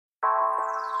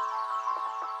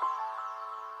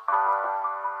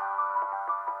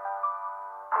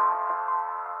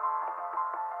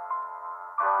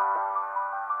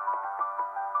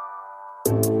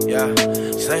Yeah,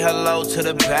 say hello to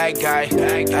the bad guy.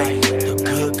 The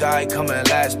good guy coming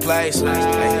last place. You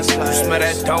smell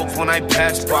that dope when I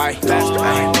passed by.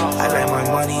 I let my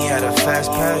money at a fast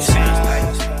pace.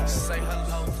 Say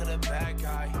hello to the bad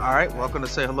guy. All right, welcome to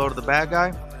Say Hello to the Bad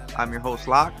Guy. I'm your host,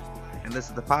 Locke, and this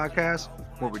is the podcast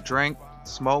where we drink,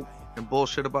 smoke, and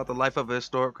bullshit about the life of a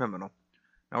historic criminal.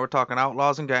 Now we're talking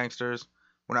outlaws and gangsters.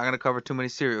 We're not going to cover too many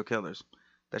serial killers.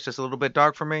 That's just a little bit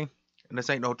dark for me, and this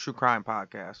ain't no true crime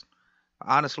podcast.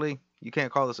 Honestly, you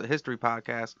can't call this a history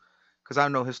podcast because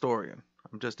I'm no historian.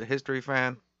 I'm just a history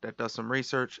fan that does some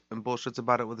research and bullshits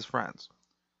about it with his friends.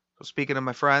 So speaking of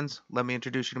my friends, let me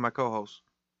introduce you to my co-host.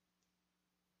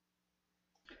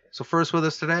 So first with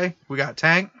us today, we got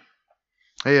Tank.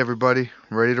 Hey everybody,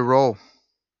 ready to roll.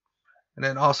 And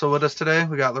then also with us today,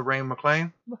 we got Lorraine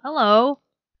McLean. Hello.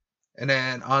 And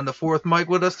then on the fourth mic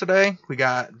with us today, we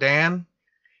got Dan.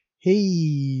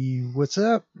 Hey, what's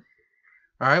up?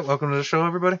 All right, welcome to the show,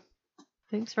 everybody.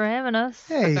 Thanks for having us.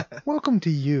 Hey, welcome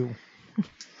to you.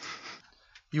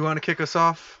 You want to kick us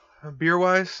off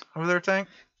beer-wise over there, Tank?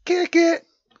 Kick it!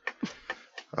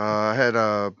 I had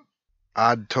a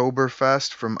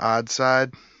Oddtoberfest from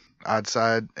Oddside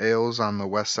Ales on the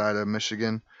west side of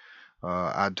Michigan.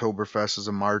 Oddtoberfest is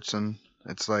a Marzen.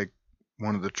 It's like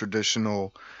one of the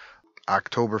traditional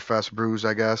Oktoberfest brews,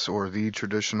 I guess, or the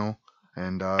traditional.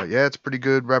 And yeah, it's pretty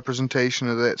good representation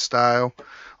of that style.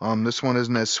 This one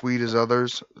isn't as sweet as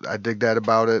others. I dig that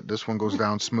about it. This one goes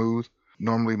down smooth.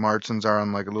 Normally Marzens are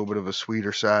on like a little bit of a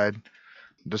sweeter side.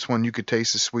 This one you could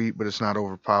taste the sweet, but it's not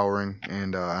overpowering,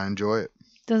 and I enjoy it.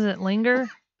 Does it linger?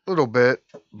 A little bit,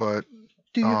 but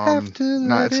Do you have to?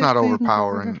 it's not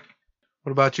overpowering.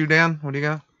 What about you, Dan? What do you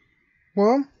got?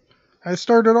 Well, I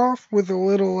started off with a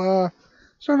little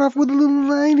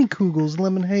Leinenkugels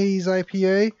Lemon Haze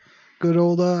IPA. Good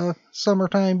old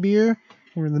summertime beer.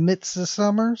 We're in the midst of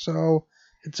summer, so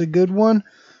it's a good one.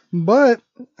 But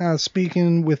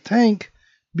speaking with Tank,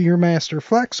 Beer Master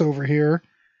Flex over here,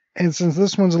 and since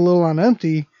this one's a little on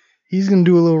empty, he's gonna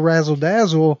do a little razzle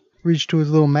dazzle. Reach to his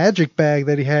little magic bag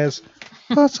that he has.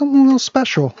 Something a little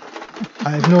special. I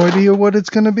have no idea what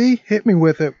it's gonna be. Hit me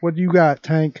with it. What do you got,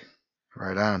 Tank?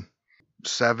 Right on.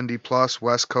 70 plus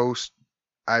West Coast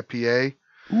IPA.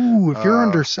 Ooh, if you're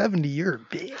under 70, you're a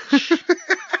bitch.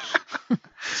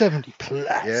 70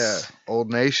 plus. Yeah, Old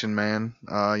Nation, man.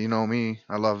 You know me.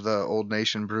 I love the Old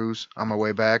Nation brews. On my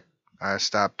way back, I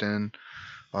stopped in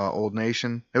Old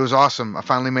Nation. It was awesome. I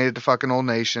finally made it to fucking Old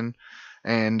Nation,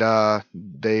 and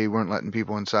they weren't letting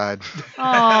people inside. And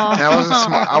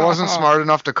I wasn't smart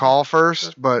enough to call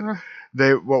first, but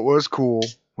what was cool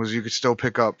was you could still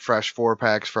pick up fresh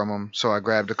 4-packs from them. So I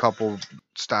grabbed a couple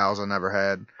styles I never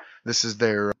had. This is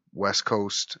their West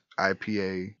Coast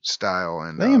IPA style.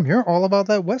 And damn, you're all about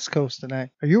that West Coast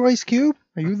tonight. Are you Ice Cube?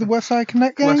 Are you the West Side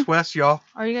Connect gang? West, y'all.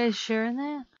 Are you guys sharing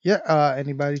that? Yeah,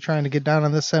 anybody trying to get down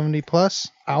on this 70 plus?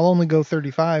 I'll only go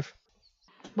 35.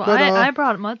 Well, But, I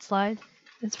brought Mudslide.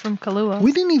 It's from Kahlua.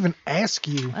 We didn't even ask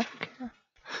you. I don't care.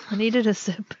 I needed a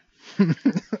sip.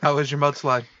 How was your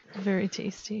mudslide? Very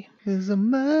tasty. Is a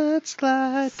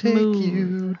mudslide take Smooth.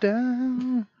 you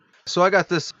down? So I got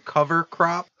this cover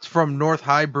crop. It's from North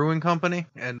High Brewing Company,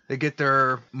 and they get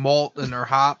their malt and their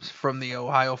hops from the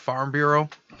Ohio Farm Bureau.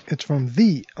 It's from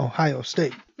the Ohio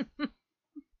State.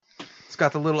 It's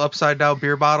got the little upside down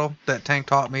beer bottle that Tank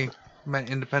taught me. I'm an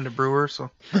independent brewer,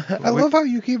 so I love how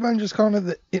you keep on just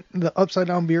calling it the upside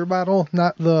down beer bottle,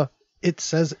 not the it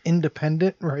says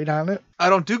independent right on it. I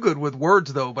don't do good with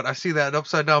words though, but I see that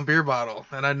upside down beer bottle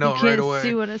and I know You right can't away.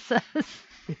 see what it says.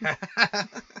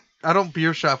 I don't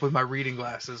beer shop with my reading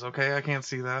glasses, okay? I can't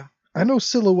see that. I know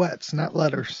silhouettes, not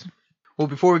letters. Well,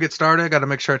 before we get started, I got to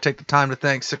make sure I take the time to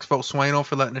thank 6-Foe Swaino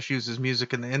for letting us use his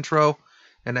music in the intro.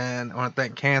 And then I want to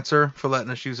thank Cancer for letting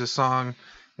us use his song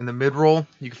in the mid-roll.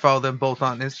 You can follow them both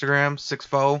on Instagram,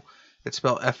 6Foe. It's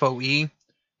spelled F-O-E.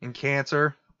 And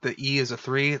Cancer, the E is a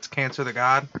 3. It's Cancer the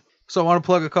God. So I want to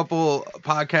plug a couple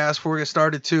podcasts before we get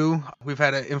started too. We've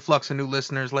had an influx of new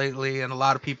listeners lately, and a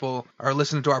lot of people are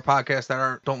listening to our podcast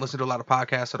that don't listen to a lot of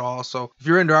podcasts at all. So if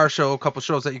you're into our show, a couple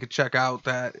shows that you could check out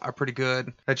that are pretty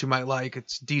good that you might like.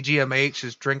 It's DGMH,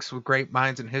 is Drinks with Great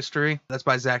Minds in History. That's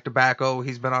by Zach Tobacco.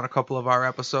 He's been on a couple of our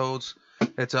episodes.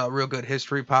 It's a real good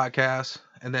history podcast.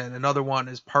 And then another one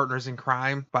is Partners in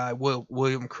Crime by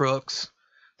William Crooks.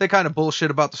 They kind of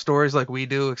bullshit about the stories like we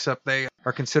do, except they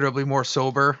are considerably more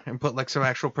sober and put like some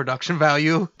actual production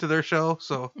value to their show.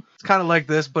 So it's kind of like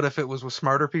this, but if it was with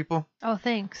smarter people. Oh,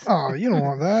 thanks. Oh, you don't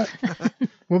want that.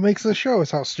 What makes the show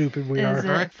is how stupid we are. Is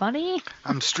it funny?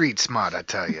 I'm street smart, I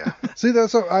tell you. See,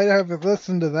 that's what I haven't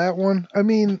listened to that one. I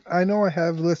mean, I know I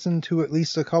have listened to at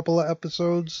least a couple of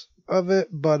episodes, of it,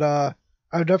 but I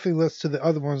would definitely listen to the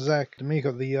other one, Zach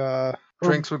D'Amico.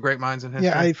 Drinks with Great Minds in History.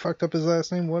 Yeah, I fucked up his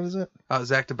last name. What is it?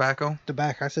 Zach Tobacco.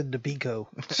 Tobacco. I said D'Amico.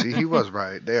 See, he was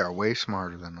right. They are way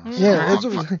smarter than us. Yeah,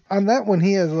 on that one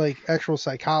he has like actual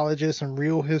psychologists and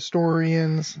real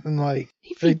historians and like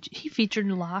He featured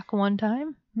Locke one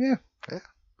time. yeah.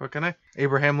 What can I?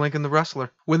 Abraham Lincoln, the wrestler.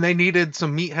 When they needed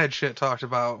some meathead shit talked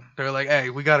about, they're like,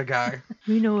 "Hey, we got a guy."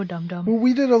 We know a dum dum. Well,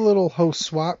 we did a little host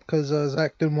swap because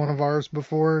Zach did one of ours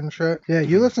before and shit. Yeah,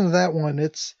 you listen to that one.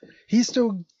 He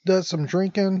still does some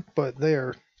drinking, but they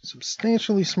are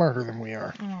substantially smarter than we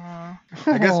are. Aw.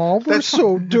 I guess Aw, we're that's-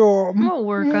 so dumb. We'll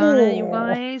work on it, you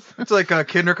guys. It's like a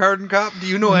kindergarten cop. Do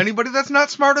you know anybody that's not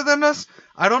smarter than us?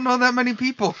 I don't know that many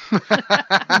people.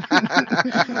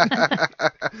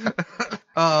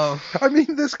 I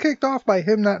mean, this kicked off by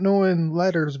him not knowing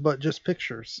letters, but just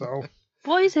pictures. So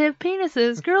Boys have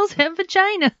penises, girls have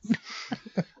vaginas.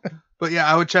 But yeah,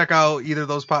 I would check out either of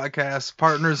those podcasts,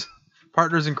 Partners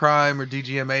in Crime or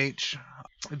DGMH.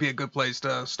 It'd be a good place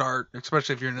to start,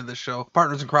 especially if you're into this show.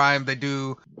 Partners in Crime, they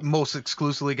do most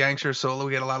exclusively gangster, so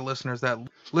we get a lot of listeners that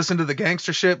listen to the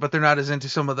gangster shit, but they're not as into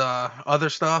some of the other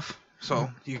stuff.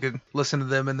 So you could listen to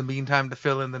them in the meantime to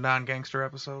fill in the non-gangster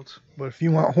episodes. but if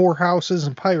you want whorehouses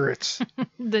and pirates,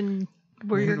 Then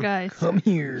we're your guys. come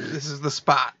here. This is the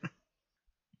spot.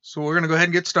 So we're going to go ahead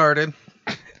and get started.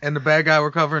 And the bad guy we're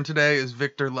covering today is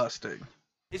Victor Lustig.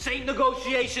 This ain't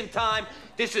negotiation time.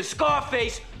 This is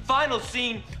Scarface, final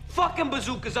scene, fucking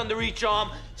bazookas under each arm.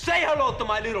 Say hello to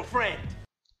my little friend.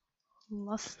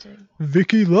 Lustig.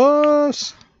 Vicky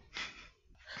Lust.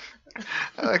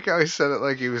 I like how he said it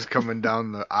like he was coming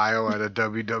down the aisle at a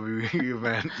WWE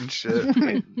event and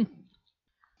shit.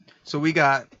 So we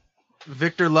got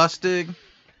Victor Lustig,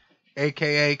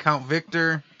 a.k.a. Count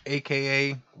Victor,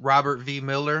 a.k.a. Robert V.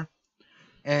 Miller.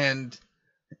 And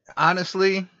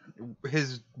honestly,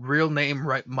 his real name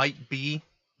might be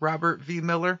Robert V.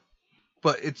 Miller,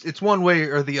 but it's one way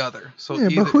or the other. So Yeah,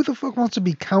 either, but who the fuck wants to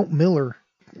be Count Miller?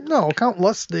 No, Count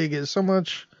Lustig is so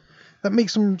much... That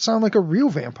makes him sound like a real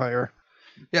vampire.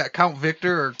 yeah, Count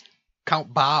Victor or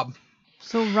Count Bob.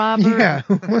 So Robert Yeah,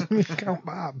 Count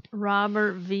Bob.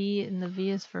 Robert V and the V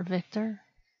is for Victor.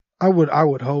 I would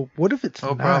hope. What if it's Oh,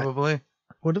 not? probably.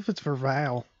 What if it's for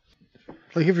Val?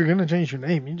 Like, if you're gonna change your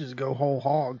name, you just go whole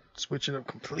hog, switch it up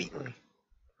completely.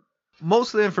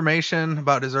 Most of the information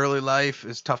about his early life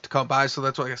is tough to come by, so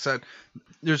that's why I said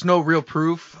there's no real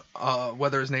proof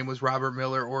whether his name was Robert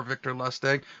Miller or Victor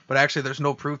Lustig, but actually there's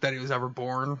no proof that he was ever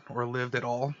born or lived at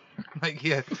all. Like, he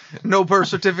had no birth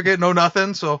certificate, no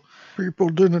nothing, so... People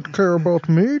didn't care about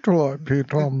me till I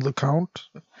paid on the count.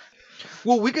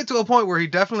 Well, we get to a point where he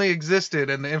definitely existed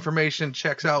and the information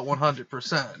checks out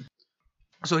 100%.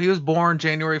 So he was born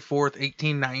January 4th,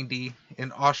 1890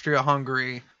 in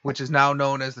Austria-Hungary, which is now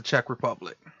known as the Czech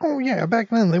Republic. Oh yeah, back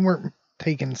then they weren't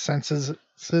taking censuses.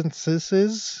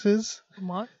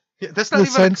 What? Yeah, that's The not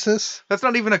even census. that's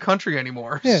not even a country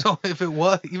anymore. Yeah. So if it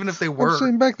was, even if they I'm were,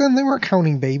 saying back then they weren't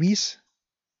counting babies.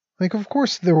 Like, of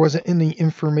course there wasn't any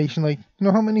information. Like, you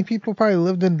know how many people probably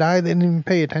lived and died they didn't even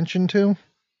pay attention to?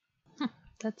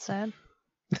 That's sad.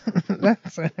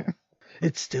 That's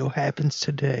it. Still happens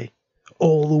today,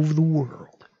 all over the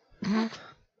world.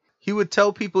 he would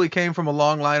tell people he came from a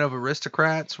long line of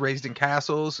aristocrats raised in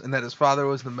castles and that his father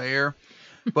was the mayor.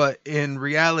 But in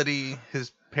reality,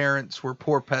 his parents were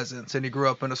poor peasants and he grew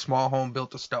up in a small home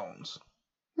built of stones.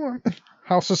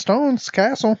 House of Stones,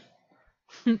 castle.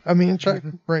 I mean, check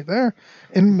right there.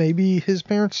 And maybe his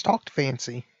parents talked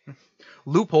fancy.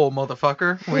 Loophole,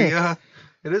 motherfucker.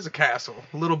 It is a castle.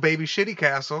 A little baby shitty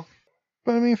castle.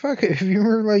 But I mean, fuck it. If you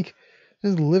were like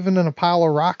just living in a pile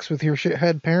of rocks with your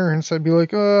shithead parents, I'd be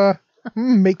like, I'm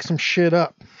gonna make some shit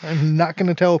up. I'm not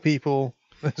gonna tell people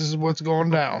this is what's going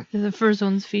down. They're the first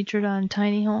ones featured on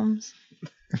Tiny Homes.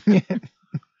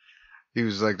 He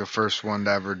was like the first one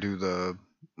to ever do the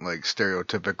like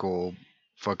stereotypical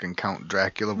fucking Count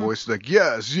Dracula voice. Like,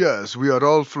 yes, we are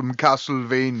all from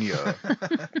Castlevania.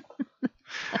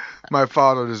 My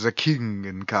father is a king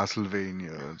in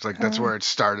Castlevania. It's like that's where it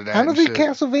started at. I don't think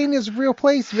Castlevania's a real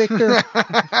place, Victor.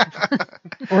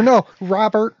 Or no,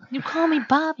 Robert. You call me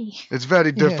Bobby. It's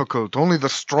very difficult. Only the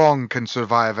strong can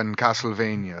survive in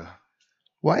Castlevania.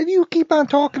 Why do you keep on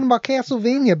talking about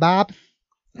Castlevania, Bob?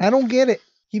 I don't get it.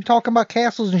 Keep talking about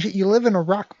castles and shit. You live in a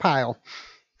rock pile.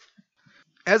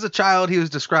 As a child, he was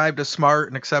described as smart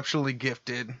and exceptionally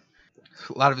gifted.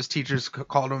 A lot of his teachers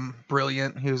called him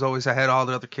brilliant. He was always ahead of all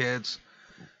the other kids.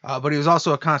 But he was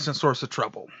also a constant source of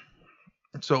trouble.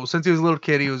 So since he was a little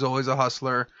kid, he was always a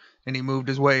hustler. And he moved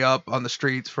his way up on the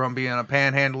streets from being a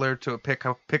panhandler to a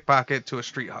pickpocket to a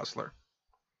street hustler.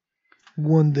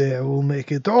 One day I will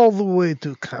make it all the way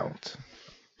to count.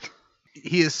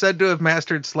 He is said to have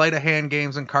mastered sleight of hand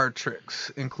games and card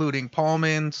tricks, including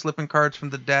palming, slipping cards from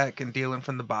the deck, and dealing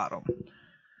from the bottom.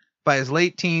 By his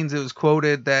late teens, it was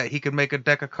quoted that he could make a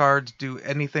deck of cards do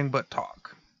anything but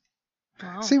talk.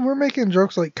 Wow. See, we're making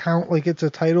jokes like count like it's a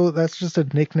title. That's just a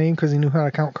nickname because he knew how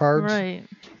to count cards. Right.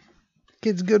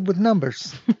 Kid's good with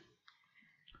numbers.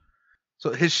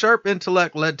 So his sharp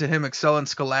intellect led to him excelling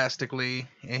scholastically,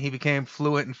 and he became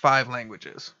fluent in 5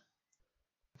 languages.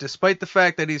 Despite the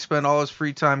fact that he spent all his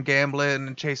free time gambling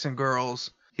and chasing girls,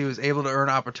 he was able to earn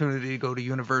opportunity to go to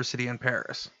university in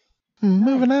Paris.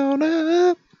 Moving on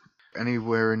up.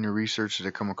 Anywhere in your research did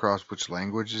it come across which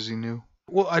languages he knew?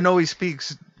 Well, I know he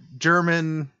speaks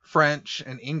German, French,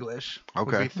 and English. Would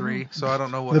Okay. be 3, so I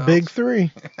don't know what The else. big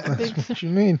 3. That's what you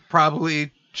mean.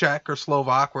 Probably Czech or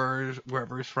Slovak,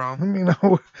 wherever he's I from. mean,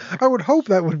 I would hope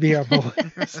that would be on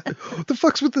the list. What the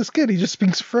fuck's with this kid? He just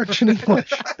speaks French and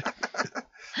English.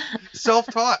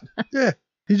 Self-taught. Yeah.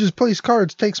 He just plays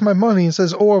cards, takes my money, and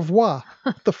says au revoir.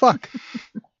 What the fuck?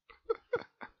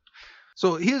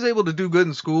 So he was able to do good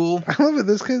in school. I love it.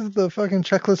 This kid's the fucking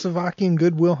Czechoslovakian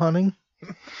Goodwill Hunting.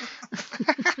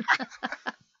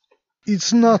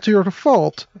 It's not your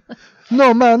fault.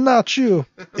 No, man, not you.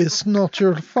 It's not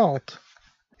your fault.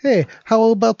 Hey, how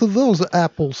about those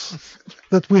apples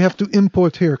that we have to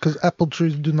import here because apple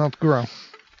trees do not grow?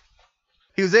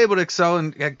 He was able to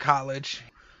excel at college,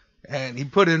 and he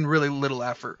put in really little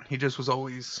effort. He just was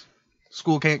always...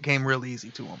 School came real easy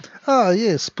to him. Ah,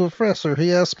 yes, professor.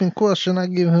 He asked me a question, I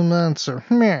give him an answer.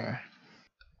 Meh.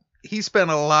 He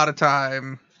spent a lot of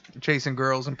time chasing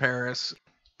girls in Paris.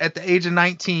 At the age of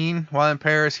 19, while in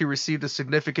Paris, he received a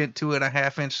significant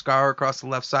 2.5-inch scar across the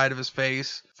left side of his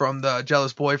face from the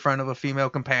jealous boyfriend of a female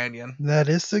companion. That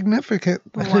is significant.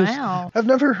 Wow. I've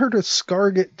never heard a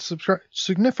scar get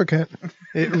significant.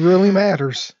 It really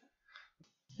matters.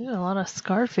 There's a lot of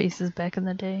scar faces back in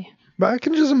the day. But I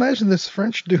can just imagine this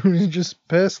French dude who just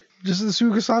pissed. Just this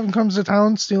Yugoslavian comes to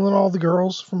town stealing all the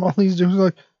girls from all these dudes.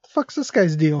 Like, the fuck's this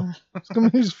guy's deal?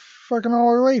 He's fucking all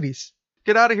our ladies.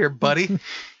 Get out of here, buddy.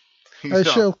 I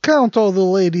shall count all the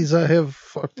ladies I have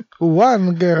fucked.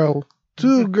 1 girl,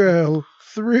 2 girl,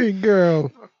 3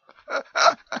 girl.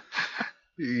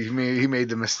 He made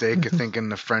the mistake of thinking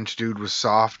the French dude was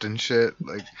soft and shit.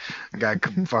 Like, the guy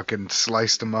fucking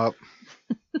sliced him up.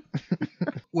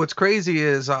 What's crazy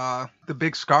is the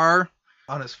big scar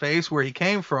on his face where he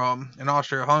came from in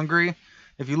Austria-Hungary.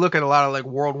 If you look at a lot of like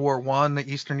World War I, the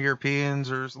Eastern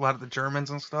Europeans or a lot of the Germans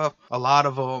and stuff, a lot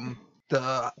of them,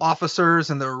 the officers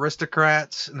and the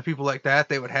aristocrats and the people like that,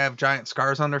 they would have giant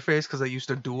scars on their face because they used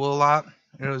to duel a lot.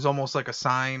 And it was almost like a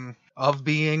sign of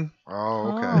being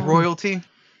Oh, okay. royalty.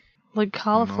 Like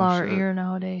cauliflower shit. ear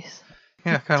nowadays.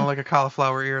 Yeah, kind of like a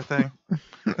cauliflower ear thing.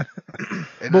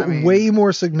 And But I mean, way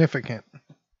more significant.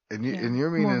 and you, Yeah, and you're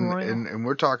more meaning, royal. and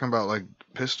we're talking about like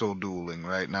pistol dueling,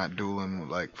 right? Not dueling with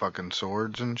like fucking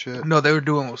swords and shit. No, they were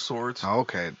dueling with swords. Oh,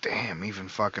 okay, damn, even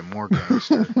fucking more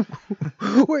gangster.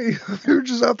 Wait, they're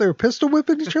just out there pistol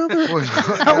whipping each other?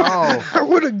 No. How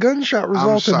would a gunshot I'm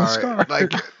result in a sorry. scar?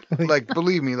 Like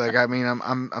believe me, like I mean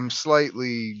I'm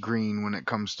slightly green when it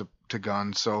comes to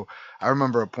guns. So I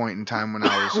remember a point in time when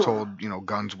I was told,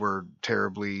 guns were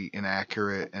terribly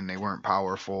inaccurate and they weren't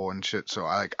powerful and shit. So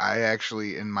I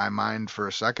actually in my mind for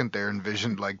a second there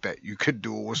envisioned like that you could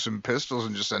duel with some pistols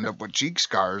and just end up with cheek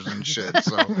scars and shit.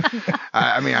 So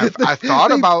I mean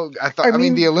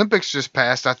the Olympics just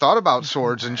passed. I thought about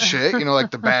swords and shit,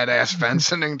 like the badass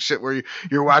fencing and shit where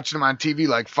you're watching them on TV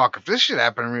like, fuck, if this shit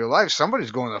happened in real life,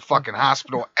 somebody's going to the fucking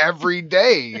hospital every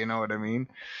day, you know what I mean?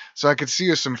 So I could see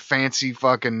if some fancy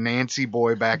fucking Nancy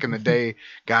boy back in the day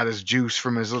got his juice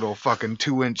from his little fucking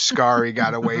 2-inch scar he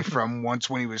got away from once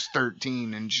when he was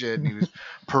 13 and shit. And he was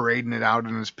parading it out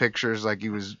in his pictures like he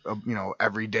was,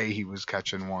 every day he was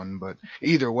catching one. But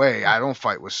either way, I don't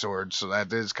fight with swords. So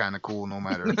that is kind of cool no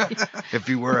matter if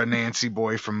you were a Nancy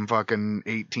boy from fucking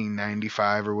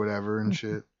 1895 or whatever and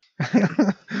shit.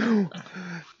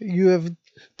 You have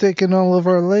taken all of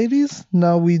our ladies,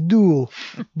 now we duel,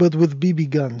 but with BB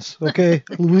guns, okay?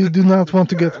 We do not want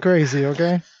to get crazy,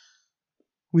 okay?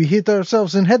 We hit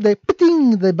ourselves in head,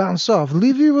 they bounce off,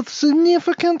 leave you with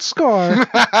significant scar.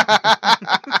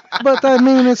 But I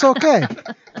mean, it's okay.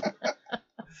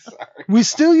 We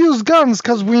still use guns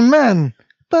because we're men.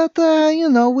 But,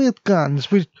 with guns.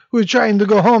 We're trying to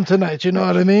go home tonight, you know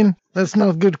what I mean? Let's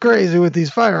not get crazy with these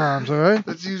firearms, alright?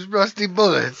 Let's use rusty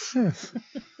bullets. Yes.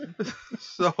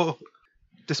 So,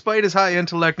 despite his high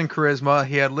intellect and charisma,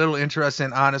 he had little interest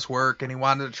in honest work and he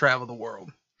wanted to travel the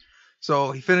world.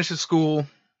 So, he finishes school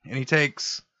and he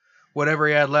takes whatever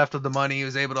he had left of the money, he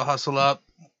was able to hustle up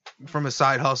from his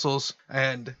side hustles,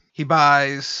 and he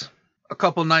buys a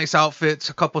couple nice outfits,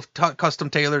 a couple custom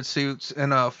tailored suits,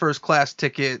 and a first class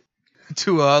ticket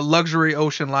to a luxury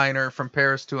ocean liner from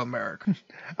Paris to America.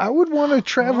 I would want to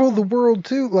travel the world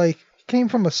too. Like, he came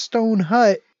from a stone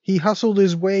hut. He hustled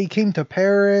his way, came to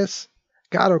Paris,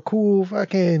 got a cool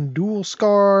fucking dual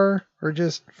scar, or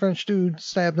just French dude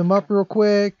stabbed him up real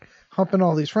quick, humping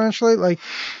all these French like,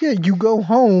 yeah, you go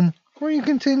home or you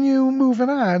continue moving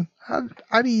on.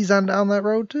 I'd ease on down that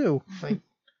road too. Like,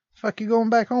 fuck you going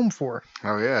back home for?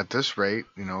 Oh yeah, at this rate,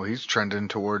 he's trending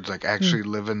towards like actually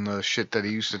living the shit that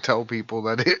he used to tell people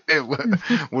that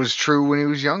it was true when he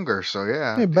was younger. So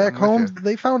yeah. Hey, back home,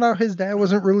 they found out his dad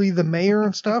wasn't really the mayor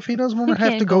and stuff. He doesn't want to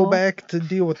have to go back to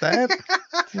deal with that.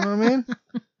 You know what I mean?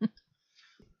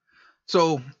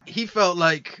 So he felt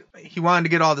like he wanted to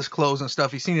get all this clothes and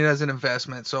stuff. He seen it as an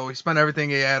investment. So he spent everything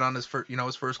he had on his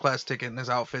first class ticket and his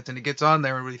outfits. And he gets on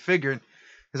there and what he figured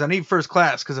is I need first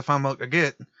class because if I'm going to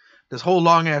get this whole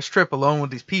long ass trip alone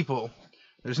with these people,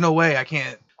 there's no way I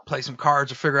can't play some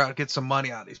cards or figure out get some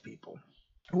money out of these people.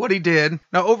 What he did,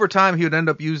 now over time he would end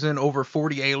up using over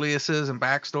 40 aliases and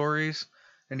backstories,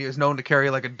 and he was known to carry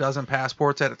like a dozen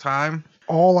passports at a time.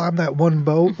 All on that one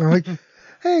boat. They're like,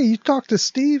 hey, you talked to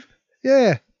Steve?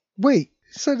 Yeah. Wait,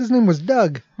 he said his name was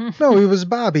Doug. No, he was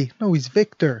Bobby. No, he's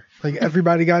Victor. Like,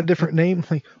 everybody got a different name.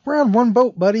 Like, we're on one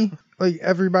boat, buddy. Like,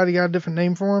 everybody got a different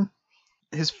name for him.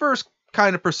 His first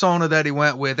kind of persona that he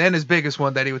went with, and his biggest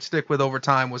one that he would stick with over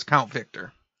time, was Count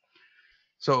Victor.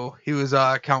 So he was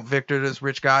Count Victor, this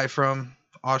rich guy from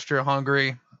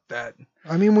Austria-Hungary.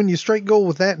 I mean, when you straight go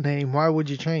with that name, why would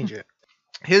you change it?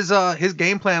 His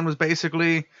game plan was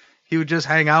basically he would just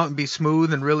hang out and be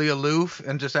smooth and really aloof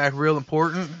and just act real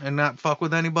important and not fuck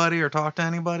with anybody or talk to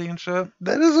anybody and shit.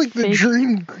 That is like the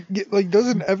dream. Like,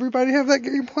 doesn't everybody have that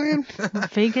game plan?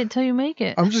 Fake it till you make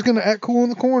it. I'm just gonna act cool in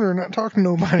the corner and not talk to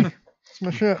nobody. That's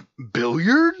my shit.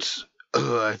 Billiards?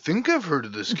 I think I've heard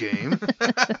of this game.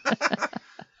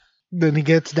 Then he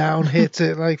gets down, hits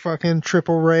it like fucking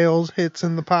triple rails, hits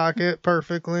in the pocket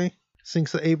perfectly,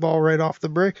 sinks the 8-ball right off the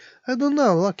brick. I don't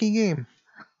know, lucky game.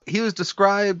 He was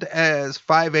described as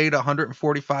 5'8",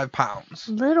 145 pounds.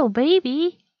 Little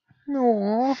baby.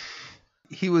 Aww.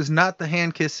 He was not the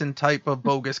hand-kissing type of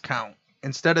bogus count.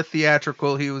 Instead of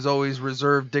theatrical, he was always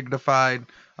reserved, dignified,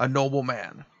 a noble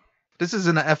man. This is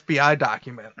in an FBI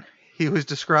document. He was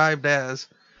described as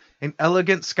an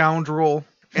elegant scoundrel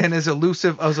and as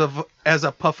elusive as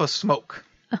a puff of smoke.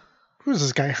 Who's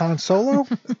this guy, Han Solo?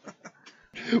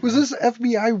 Was this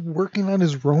FBI working on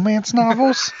his romance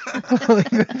novels? Like,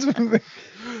 that's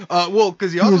what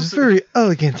because he was very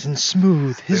elegant and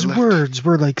smooth. His words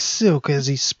were like silk as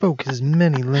he spoke his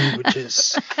many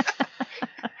languages.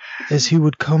 As he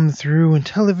would come through and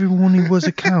tell everyone he was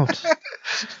a count.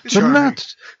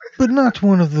 But not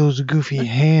one of those goofy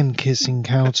hand-kissing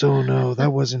counts. Oh no,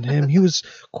 that wasn't him. He was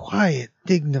quiet,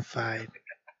 dignified,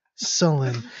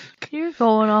 sullen. You're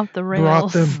going off the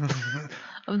rails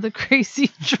of the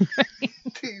crazy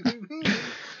train.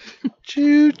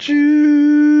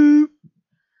 Choo-choo.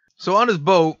 So on his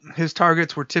boat, his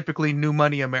targets were typically new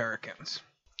money Americans.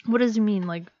 What does he mean,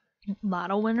 like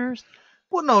lotto winners?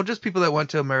 Well, no, just people that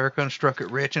went to America and struck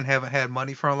it rich and haven't had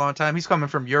money for a long time. He's coming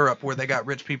from Europe where they got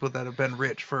rich people that have been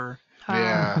rich for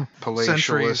palatial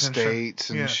centuries estates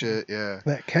and shit. Yeah.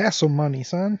 That castle money,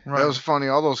 son. Right. That was funny.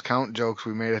 All those count jokes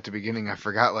we made at the beginning, I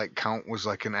forgot like count was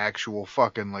like an actual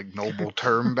fucking like noble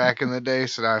term back in the day.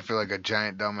 So now I feel like a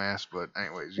giant dumbass. But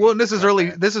anyways. Well, this is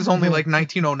early. This is only like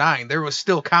 1909. There was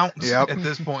still counts at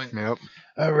this point. Yep.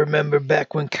 I remember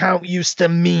back when count used to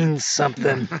mean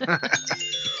something.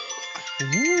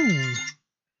 Ooh.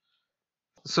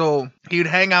 So he'd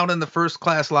hang out in the first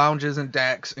class lounges and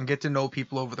decks and get to know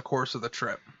people over the course of the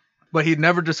trip. But he'd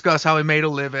never discuss how he made a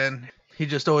living. He'd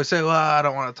just always say, well, I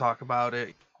don't want to talk about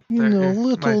it.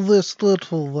 Little this,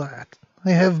 little that.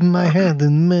 I have my hand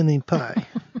in many pie.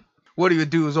 What he would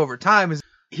do is over time is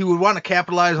he would want to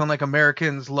capitalize on like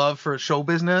Americans' love for show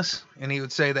business. And he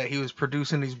would say that he was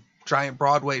producing these giant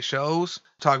Broadway shows.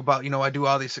 Talk about, I do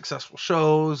all these successful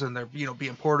shows and they're,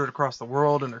 being ported across the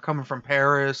world and they're coming from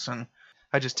Paris and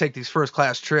I just take these first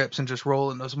class trips and just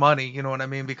roll in those money, you know what I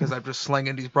mean? Because I'm just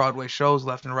slinging these Broadway shows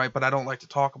left and right, but I don't like to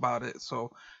talk about it.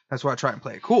 So that's why I try and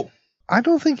play it cool. I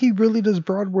don't think he really does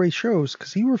Broadway shows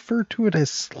because he referred to it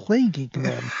as slanging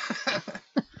them.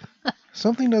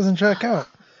 Something doesn't check out.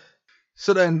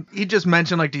 So then he just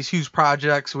mentioned like these huge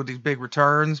projects with these big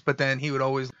returns, but then he would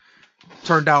always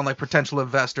turn down like potential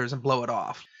investors and blow it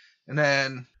off. And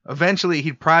then eventually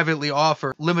he'd privately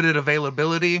offer limited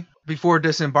availability before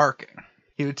disembarking.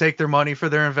 He would take their money for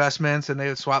their investments, and they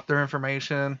would swap their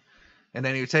information, and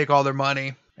then he would take all their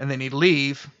money, and then he'd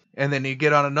leave, and then he'd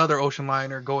get on another ocean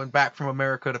liner going back from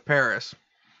America to Paris,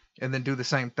 and then do the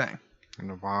same thing.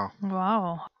 Wow.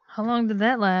 Wow. How long did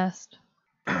that last?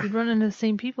 You'd run into the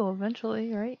same people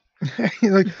eventually, right?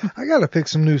 He's like, I gotta pick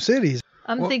some new cities.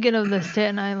 I'm thinking of the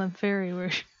Staten Island ferry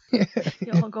where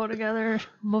you all go together.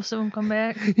 Most of them come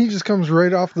back. He just comes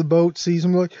right off the boat, sees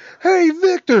him like, hey,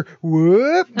 Victor!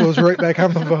 Whoop! Goes right back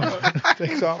on the boat.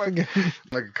 Takes off again.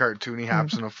 Like a cartoon, he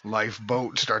hops in a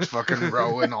lifeboat, starts fucking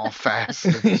rowing all fast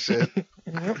and shit.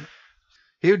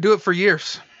 He would do it for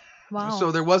years. Wow.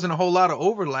 So there wasn't a whole lot of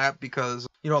overlap because,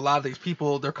 a lot of these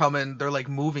people, they're like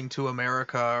moving to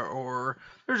America, or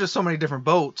there's just so many different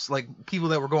boats. Like, people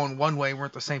that were going one way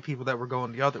weren't the same people that were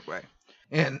going the other way.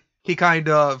 And he kind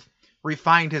of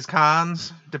refined his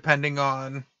cons depending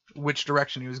on which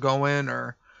direction he was going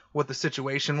or what the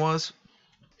situation was.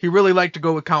 He really liked to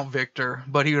go with Count Victor,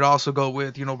 but he would also go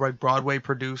with, like Broadway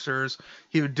producers.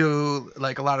 He would do,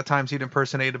 like, a lot of times he'd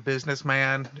impersonate a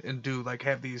businessman and do, like,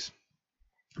 have these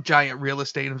giant real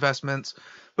estate investments.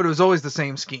 But it was always the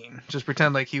same scheme. Just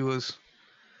pretend like he was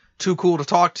too cool to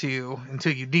talk to you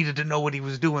until you needed to know what he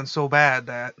was doing so bad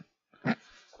that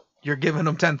you're giving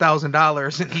him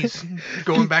 $10,000 and he's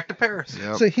going back to Paris.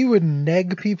 Yep. So he would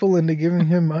neg people into giving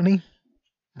him money?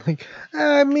 Like,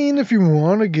 I mean, if you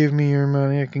want to give me your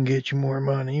money, I can get you more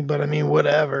money. But I mean,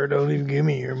 whatever. Don't even give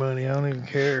me your money. I don't even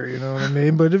care. You know what I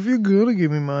mean? But if you're going to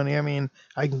give me money, I mean,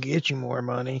 I can get you more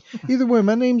money. Either way,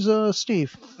 my name's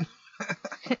Steve.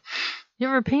 You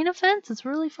ever paint a fence? It's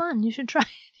really fun. You should try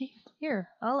it. Here,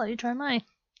 I'll let you try mine.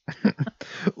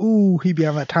 Ooh, he be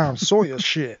on that Tom Sawyer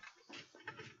shit.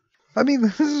 I mean,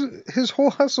 his whole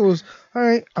hustle is, all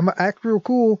right, I'm going to act real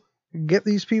cool, get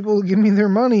these people to give me their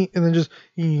money, and then just,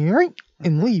 yoink,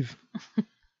 and leave.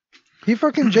 He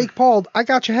fucking Jake Paul'd, I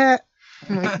got your hat,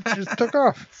 and just took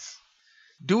off.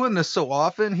 Doing this so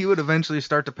often, he would eventually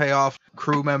start to pay off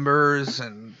crew members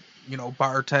and,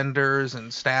 bartenders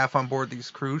and staff on board these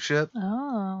cruise ships. Oh.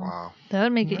 Wow. That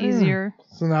would make it easier.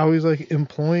 So now he's like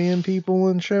employing people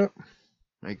and shit.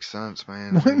 Makes sense,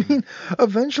 man. I mean,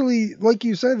 eventually, like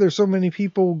you said, there's so many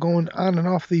people going on and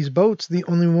off these boats. The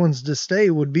only ones to stay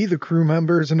would be the crew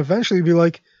members, and eventually be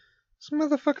like, this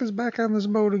motherfucker's back on this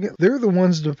boat again. They're the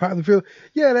ones to probably feel,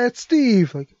 yeah, that's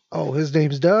Steve. Like, oh, his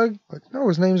name's Doug? Like, no,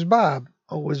 his name's Bob.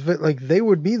 Oh, like, they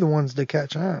would be the ones to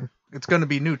catch on. It's going to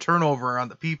be new turnover on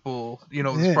the people,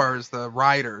 Yeah. as far as the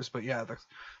riders. But yeah,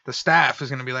 the staff is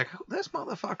going to be like, this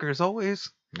motherfucker is always,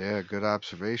 Yeah, good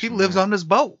observation. he lives man. on this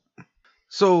boat.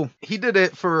 So he did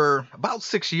it for about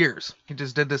 6 years. He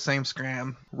just did the same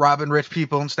scam, robbing rich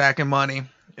people and stacking money.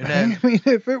 And then, I mean,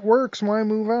 if it works, why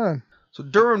move on? so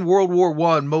during World War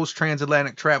I, most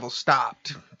transatlantic travel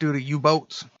stopped due to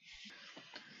U-boats.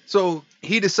 So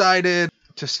he decided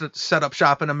to set up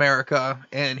shop in America,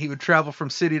 and he would travel from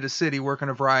city to city working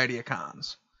a variety of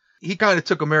cons. He kind of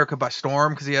took America by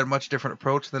storm because he had a much different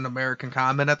approach than American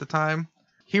conmen at the time.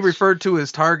 He referred to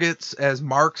his targets as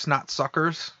marks, not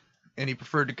suckers, and he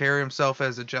preferred to carry himself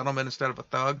as a gentleman instead of a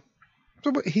thug.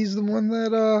 So, but he's the one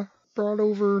that brought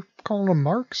over calling them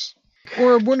marks?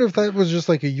 Or I wonder if that was just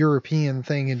like a European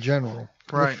thing in general.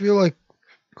 'Cause I Right. feel like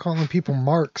calling people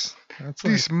marks. That's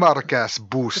like, This Marcas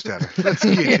booster. Let's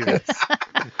get it.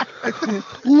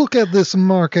 look at this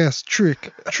mark-ass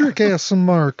trick. Trick-ass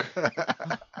Mark.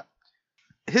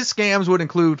 His scams would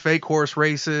include fake horse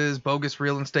races, bogus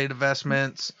real estate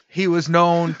investments. He was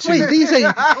known to... Wait,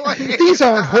 these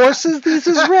aren't horses, these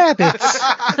is rabbits.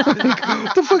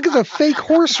 What the fuck is a fake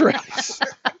horse race?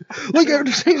 Like, I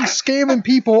understand scamming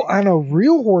people on a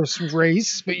real horse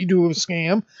race, but you do a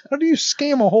scam. How do you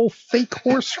scam a whole fake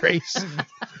horse race?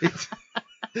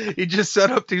 He just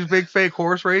set up these big fake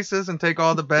horse races and take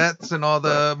all the bets and all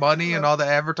the money and all the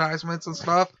advertisements and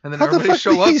stuff. And then How the everybody fuck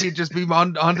show up, these- he'd just be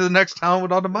on to the next town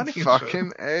with all the money. And shit.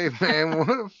 Fucking A, man. What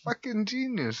a fucking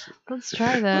genius. Let's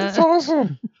try That's that.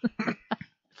 awesome.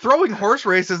 Throwing horse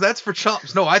races, that's for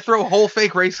chumps. No, I throw whole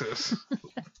fake races.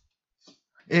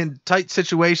 In tight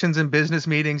situations and business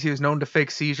meetings, he was known to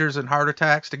fake seizures and heart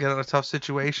attacks to get out of tough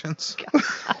situations.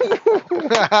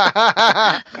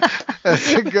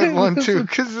 That's a good one, too,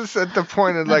 because it's at the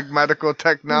point of, like, medical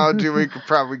technology where you could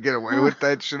probably get away with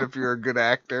that shit if you're a good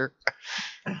actor.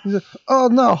 He's like, oh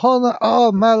no, hold on.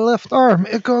 Oh, my left arm.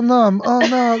 It go numb. Oh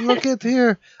no, look at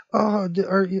here. Oh,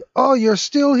 you're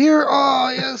still here?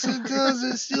 Oh, yes, it does.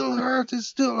 It still hurts. It's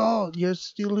still, oh, you're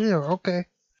still here. Okay.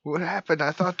 What happened?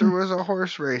 I thought there was a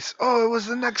horse race. Oh, it was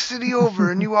the next city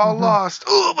over and you all lost.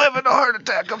 Oh, I'm having a heart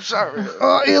attack. I'm sorry.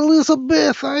 Oh,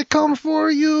 Elizabeth, I come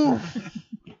for you.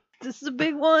 This is a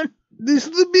big one. This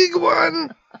is the big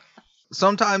one.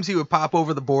 Sometimes he would pop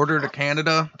over the border to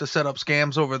Canada to set up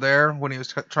scams over there when he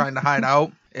was trying to hide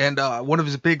out. And one of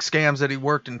his big scams that he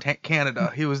worked in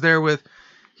Canada, he was there with,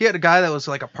 he had a guy that was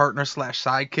like a partner /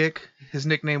 sidekick. His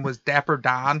nickname was Dapper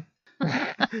Don.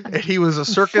 And he was a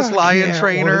circus lion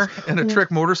trainer and a trick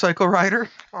motorcycle rider.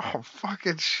 Oh,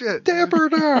 fucking shit. Dapper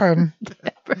Don.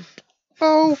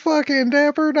 Oh, fucking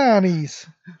Dapper Donnies.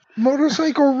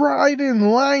 Motorcycle riding,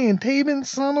 lion taming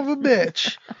son of a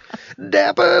bitch.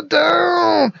 Dapper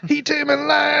Don. He taming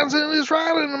lions and he's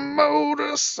riding a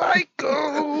motorcycle.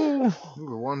 We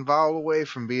were one vowel away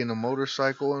from being a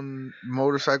motorcycle riding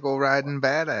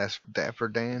badass. Dapper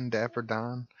Dan, Dapper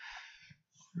Don.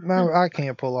 No, I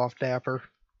can't pull off Dapper.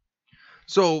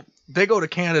 So they go to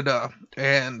Canada,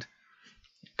 and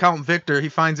Count Victor, he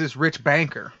finds this rich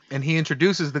banker, and he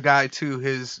introduces the guy to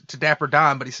Dapper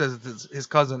Don, but he says it's his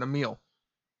cousin Emil.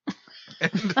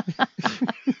 And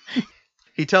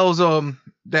he tells him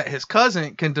that his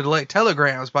cousin can delay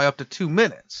telegrams by up to 2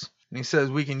 minutes. And he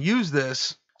says, we can use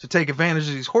this to take advantage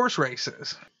of these horse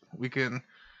races. We can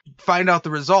find out the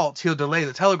results. He'll delay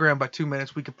the telegram by 2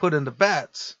 minutes. We could put in the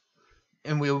bets,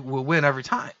 and we'll win every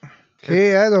time.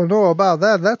 Hey, I don't know about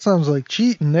that. That sounds like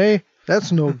cheating, eh?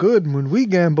 That's no good. When we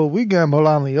gamble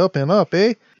on the up and up,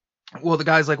 eh? Well, the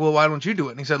guy's like, well, why don't you do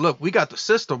it? And he said, look, we got the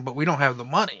system, but we don't have the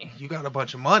money. You got a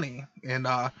bunch of money. And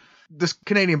this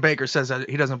Canadian banker says that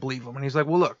he doesn't believe him. And he's like,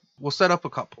 well, look, we'll set up a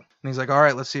couple. And he's like, all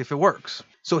right, let's see if it works.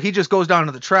 So he just goes down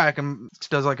to the track and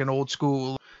does like an old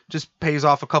school, just pays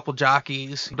off a couple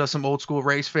jockeys, does some old school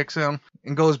race fixing,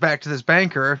 and goes back to this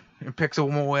banker and picks a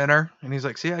winner. And he's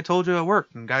like, see, I told you it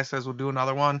worked. And the guy says, we'll do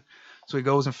another one. So he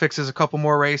goes and fixes a couple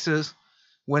more races,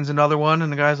 wins another one.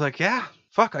 And the guy's like, yeah,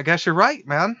 fuck, I guess you're right,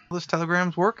 man. This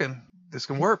telegram's working. This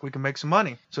can work. We can make some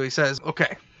money. So he says,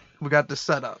 okay, we got this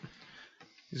set up.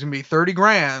 It's going to be 30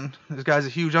 grand. This guy's a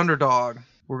huge underdog.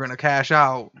 We're going to cash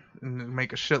out and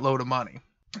make a shitload of money.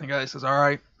 The guy says, all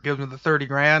right, gives him the 30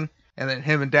 grand. And then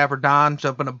him and Dapper Don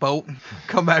jump in a boat and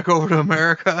come back over to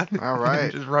America. All right.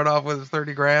 And just run off with his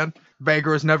 30 grand.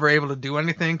 Banker was never able to do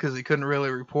anything because he couldn't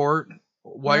really report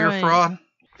wire fraud.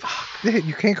 Yeah,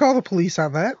 you can't call the police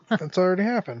on that. That's already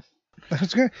happened.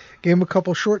 That's good. Gave him a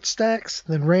couple short stacks,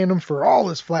 then ran him for all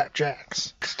his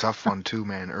flapjacks. It's a tough one too,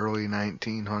 man. Early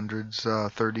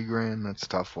 1900s, 30 grand. That's a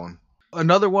tough one.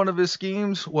 Another one of his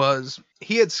schemes was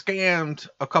he had scammed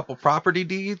a couple property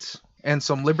deeds and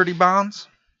some Liberty bonds.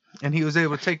 And he was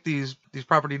able to take these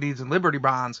property deeds and Liberty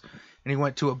bonds, and he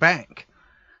went to a bank.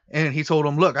 And he told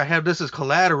them, look, I have this as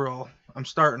collateral. I'm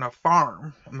starting a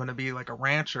farm. I'm going to be like a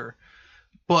rancher.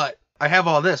 But I have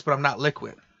all this, but I'm not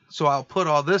liquid. So I'll put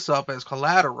all this up as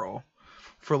collateral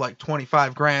for like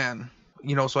 25 grand,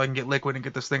 so I can get liquid and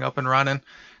get this thing up and running. And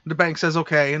the bank says,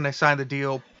 okay, and they sign the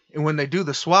deal. And when they do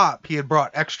the swap, he had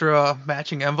brought extra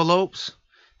matching envelopes,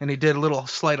 and he did a little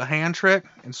sleight of hand trick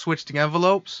and switched the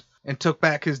envelopes and took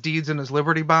back his deeds and his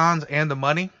Liberty bonds and the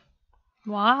money.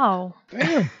 Wow.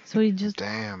 Damn. So he just...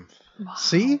 Damn. Wow.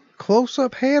 See?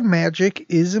 Close-up hand magic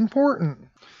is important.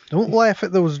 Don't laugh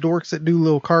at those dorks that do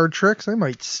little card tricks. They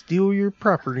might steal your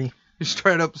property. He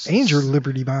straight up And your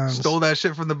Liberty bonds. stole that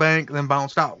shit from the bank and then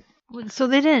bounced out. So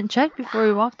they didn't check before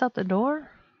he walked out the door?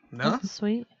 No. That's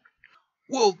sweet.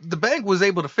 Well, the bank was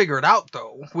able to figure it out,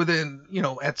 though, within,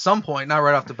 at some point, not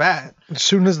right off the bat. As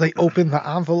soon as they open the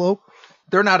envelope.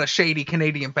 They're not a shady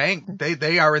Canadian bank.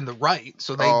 They are in the right.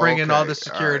 So they bring in all this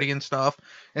security and stuff,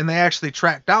 and they actually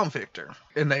track down Victor,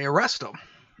 and they arrest him.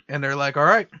 And they're like, all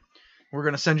right, we're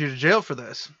going to send you to jail for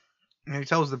this. And he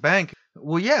tells the bank,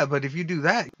 well, yeah, but if you do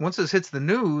that, once this hits the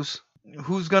news,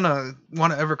 who's going to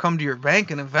want to ever come to your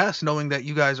bank and invest knowing that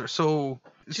you guys are so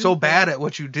bad at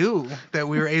what you do that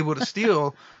we were able to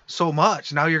steal so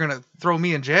much? Now you're going to throw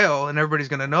me in jail, and everybody's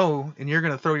going to know, and you're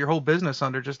going to throw your whole business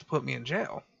under just to put me in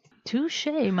jail. Touche,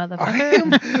 motherfucker.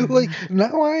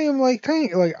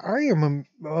 I am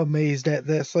amazed at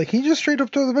this. Like, he just straight up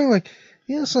told the bank, like,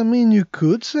 yes, I mean, you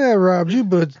could say I robbed you,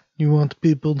 but you want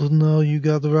people to know you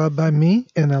got robbed by me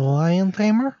and a lion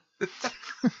tamer?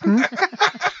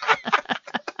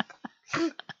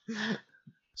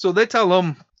 So they tell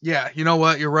him, yeah, you know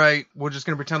what, you're right. We're just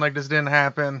going to pretend like this didn't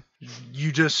happen.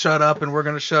 You just shut up, and we're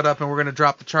going to shut up, and we're going to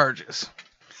drop the charges.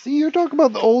 See, you're talking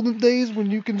about the olden days when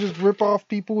you can just rip off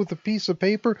people with a piece of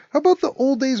paper. How about the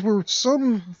old days where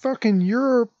some fucking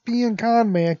European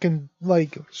con man can,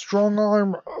 like,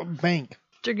 strong-arm a bank?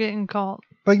 You're getting caught.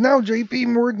 Like, now JP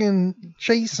Morgan,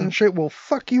 Chase and shit will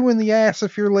fuck you in the ass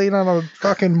if you're late on a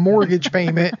fucking mortgage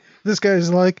payment. This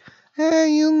guy's like,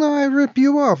 hey, I rip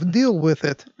you off. Deal with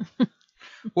it.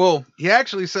 Well, he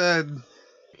actually said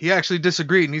He actually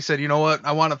disagreed, and he said, "You know what?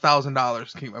 I want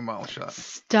 $1,000 to keep my mouth shut."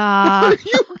 Stop.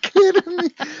 You kidding me?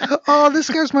 Oh,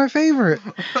 this guy's my favorite.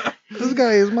 This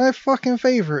guy is my fucking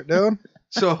favorite, dude.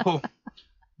 So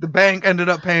the bank ended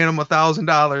up paying him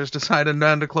 $1,000 to sign a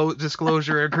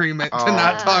non-disclosure agreement to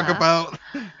not talk about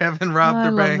having robbed I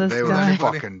their love bank. this They guy. were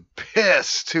fucking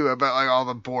pissed too about like all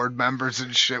the board members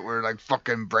and shit were like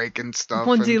fucking breaking stuff.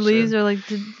 Once and he leaves, shit. they're like,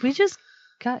 did we just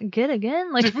get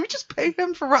again? Like, Did we just pay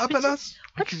him for robbing us?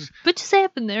 what just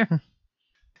happened there?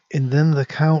 And then the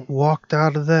Count walked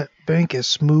out of that bank as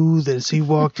smooth as he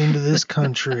walked into this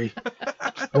country.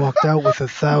 Walked out with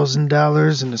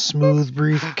 $1,000 in a smooth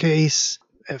briefcase.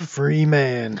 A free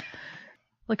man.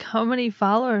 Like, how many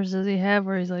followers does he have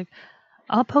where he's like,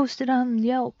 I'll post it on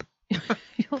Yelp.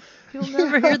 You'll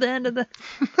never hear the end of this.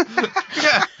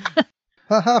 Yeah.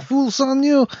 Haha, fools on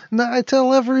you. Now I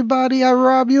tell everybody I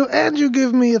rob you and you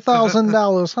give me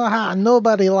 $1,000. Haha,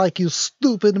 nobody like you,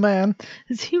 stupid man.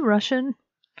 Is he Russian?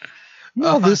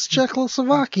 No, this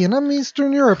Czechoslovakian. I'm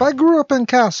Eastern Europe. I grew up in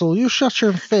Castle. You shut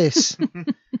your face.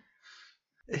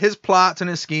 His plots and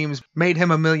his schemes made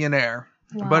him a millionaire,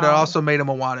 but it Wow. also made him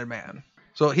a wanted man.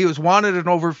 So he was wanted in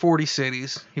over 40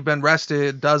 cities. He'd been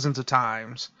arrested dozens of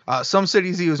times. Some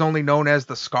cities he was only known as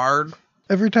the Scarred.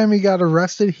 Every time he got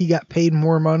arrested, he got paid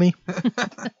more money.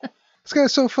 This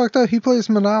guy's so fucked up. He plays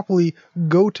Monopoly,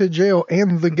 go to jail,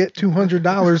 and the get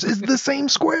 $200 is the same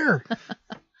square.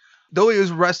 Though he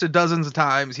was arrested dozens of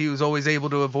times, he was always able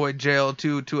to avoid jail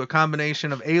due to a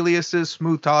combination of aliases,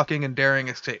 smooth talking, and daring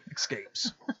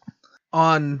escapes.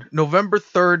 On November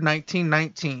 3rd,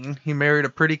 1919, he married a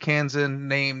pretty Kansan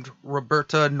named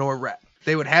Roberta Norret.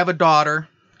 They would have a daughter,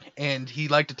 and he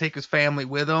liked to take his family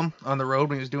with him on the road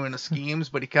when he was doing the schemes,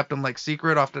 but he kept them like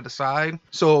secret off to the side.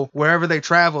 So wherever they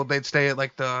traveled, they'd stay at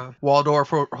like the Waldorf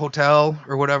Hotel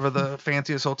or whatever the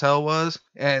fanciest hotel was.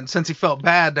 And since he felt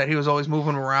bad that he was always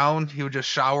moving around, he would just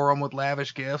shower them with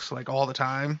lavish gifts like all the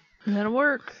time. That'll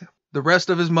work. The rest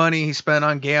of his money he spent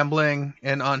on gambling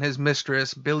and on his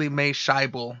mistress, Billy Mae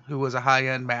Scheibel, who was a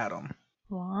high-end madam.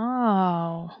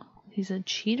 Wow. He's a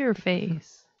cheater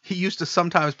face. He used to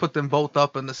sometimes put them both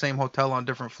up in the same hotel on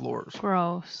different floors.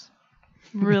 Gross.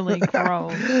 Really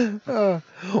gross.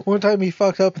 One time he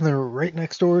fucked up and they were right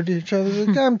next door to each other. He's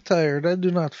like, I'm tired. I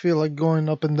do not feel like going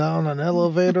up and down an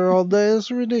elevator all day. It's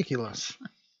ridiculous.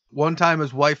 One time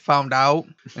his wife found out,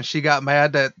 and she got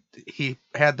mad that he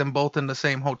had them both in the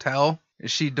same hotel.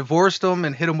 She divorced him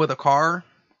and hit him with a car,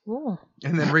 Ooh.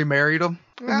 and then remarried him.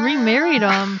 Remarried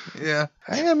him. Yeah.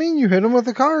 I mean, you hit him with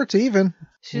a car. It's even.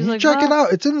 She's You like, check it well,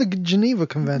 out. It's in the Geneva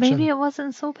Convention. maybe it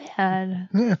wasn't so bad.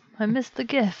 Yeah. I missed the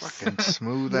gifts. Fucking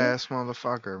smooth ass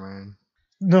motherfucker, man.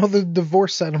 No, the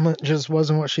divorce settlement just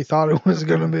wasn't what she thought it was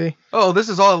going to be. Oh, this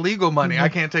is all illegal money. I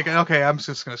can't take it. Okay, I'm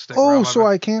just going to stick Oh, around. so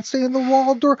I can't stay in the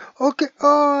Waldorf. Okay.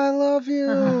 Oh, I love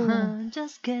you.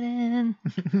 Just kidding.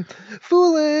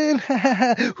 Fooling.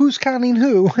 Who's counting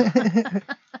who?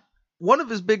 One of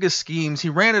his biggest schemes, he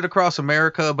ran it across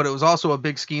America, but it was also a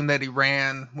big scheme that he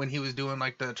ran when he was doing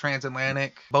like the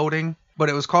transatlantic boating. But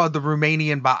it was called the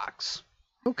Romanian box.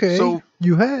 Okay. So-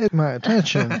 you had my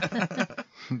attention.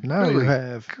 Now you Billy,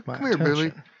 have my Come here, attention.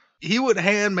 Billy. He would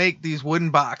hand make these wooden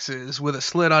boxes with a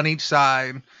slit on each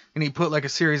side, and he put like a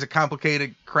series of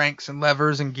complicated cranks and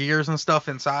levers and gears and stuff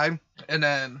inside. And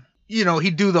then, you know,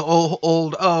 he'd do the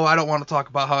old, oh, I don't want to talk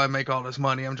about how I make all this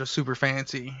money. I'm just super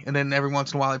fancy. And then every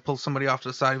once in a while, he'd pull somebody off to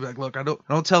the side and be like, look, I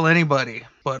don't tell anybody,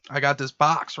 but I got this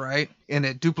box, right? And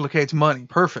it duplicates money.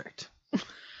 Perfect.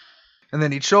 And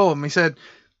then he'd show him.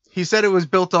 He said it was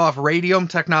built off radium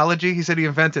technology. He said he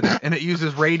invented it, and it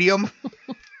uses radium.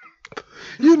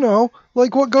 You know,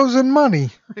 like what goes in money.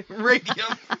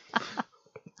 Radium.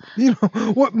 You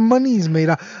know, what money's made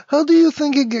of. How do you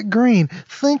think it get green?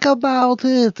 Think about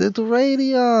it. It's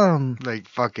radium. Like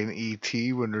fucking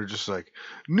E.T. when they're just like,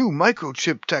 new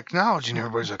microchip technology, and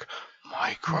everybody's like,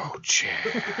 microchip.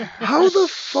 How the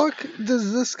fuck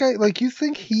does this guy, like, you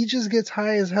think he just gets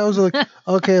high as hell? He's like,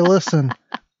 okay, listen,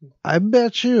 I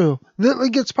bet you. That,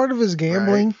 like, it's part of his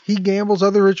gambling. Right. He gambles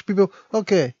other rich people.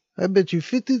 Okay, I bet you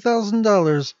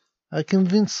 $50,000 I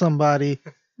convince somebody.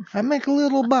 I make a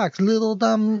little box, little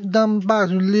dumb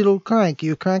box, little crank.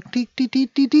 You crank, tee, tee, tee,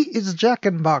 tee, tee. It's Jack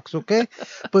and Box, okay?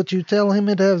 But you tell him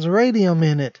it has radium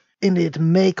in it, and it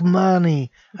make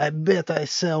money. I bet I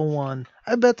sell one.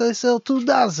 I bet I sell 2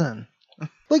 dozen.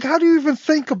 Like, how do you even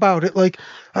think about it? Like,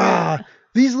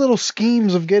 these little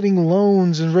schemes of getting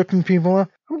loans and ripping people off.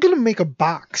 I'm gonna make a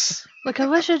box. Like, I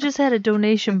wish I just had a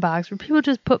donation box where people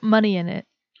just put money in it.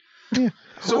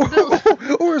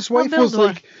 Or his wife build was one.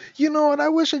 like, you know what? I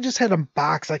wish I just had a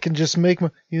box. I can just make my.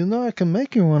 You know, I can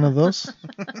make you one of those.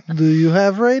 Do you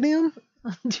have radium?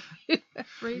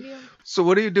 Radium. So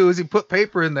what he'd do is he'd put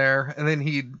paper in there, and then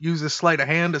he'd use his sleight of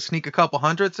hand to sneak a couple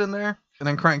hundreds in there, and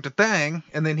then crank the thing,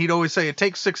 and then he'd always say it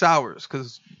takes 6 hours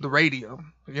because the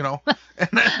radium, you know. And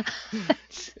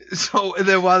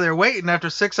then while they're waiting,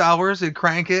 after 6 hours, he'd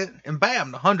crank it, and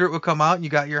bam, the 100 would come out, and you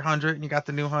got your 100, and you got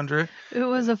the new 100. It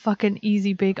was a fucking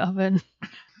easy bake oven.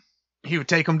 He would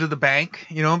take them to the bank,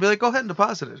 you know, and be like, go ahead and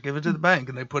deposit it. Give it to the bank.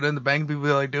 And they put it in the bank, and people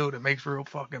be like, dude, it makes real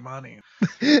fucking money.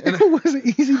 It was an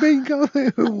easy bank.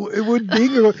 It would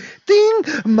ding or ding,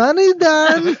 money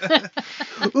done.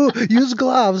 Ooh, use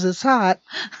gloves. It's hot.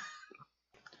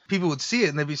 People would see it,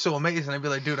 and they'd be so amazed, and they'd be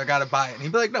like, dude, I got to buy it. And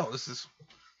he'd be like, no, this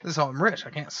is how I'm rich.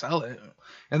 I can't sell it.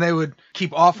 And they would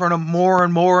keep offering him more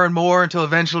and more and more until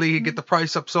eventually he'd get the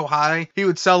price up so high. He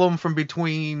would sell them from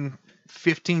between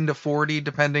 15 to 40,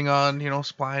 depending on, you know,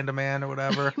 supply and demand or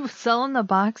whatever. He was selling the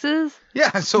boxes?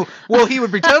 Yeah, so, well, he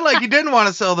would pretend like he didn't want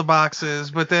to sell the boxes,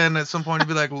 but then at some point he'd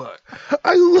be like, look.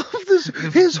 I love this.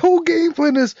 His whole game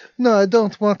plan is, no, I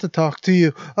don't want to talk to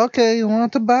you. Okay, you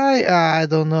want to buy? I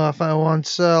don't know if I want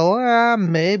to sell.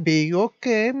 Maybe.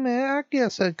 Okay, man, I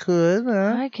guess I could.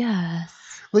 I guess.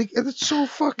 Like, it's so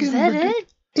fucking... Is that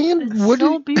it? And It's what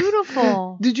so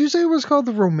beautiful. Did you say it was called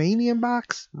the Romanian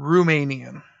box?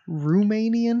 Romanian.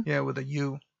 Romanian? Yeah, with a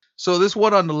U. So this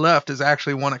one on the left is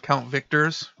actually one of Count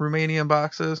Victor's Romanian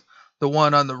boxes. The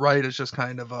one on the right is just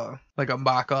kind of like a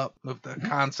mock-up of the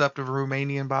concept of a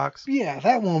Romanian box. Yeah,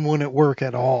 that one wouldn't work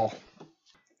at all.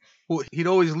 Well, he'd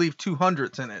always leave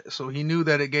 200s in it, so he knew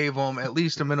that it gave him at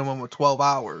least a minimum of 12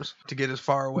 hours to get as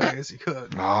far away as he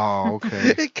could. Oh,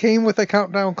 okay. It came with a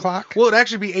countdown clock. Well, it'd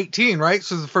actually be 18, right?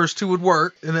 So the first two would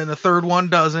work, and then the third one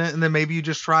doesn't, and then maybe you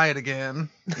just try it again.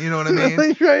 You know what I mean?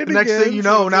 They try it The next again, thing you so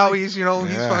know, it's now like- he's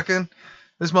Yeah. fucking...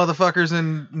 This motherfucker's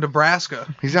in Nebraska.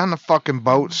 He's on the fucking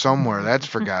boat somewhere. That's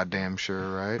for goddamn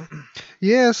sure, right?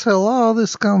 Yes, hello,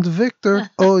 this Count Victor.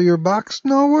 Oh, your box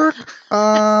no work?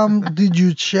 Did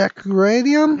you check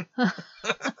radium?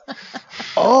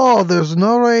 Oh, there's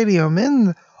no radium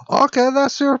in. Okay,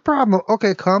 that's your problem.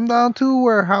 Okay, come down to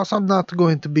warehouse. I'm not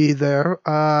going to be there.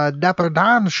 Dapper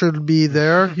Don should be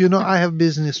there. You know, I have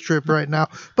business trip right now.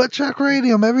 But check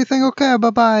radium. Everything okay?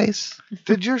 Bye-bye.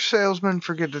 Did your salesman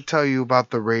forget to tell you about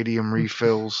the radium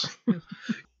refills?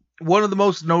 One of the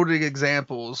most noted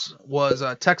examples was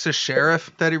a Texas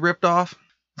sheriff that he ripped off.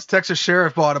 This Texas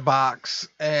sheriff bought a box,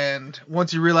 and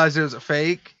once he realized it was a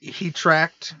fake, he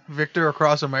tracked Victor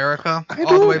across America,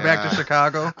 all the way back to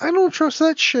Chicago. I don't trust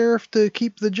that sheriff to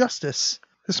keep the justice.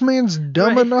 This man's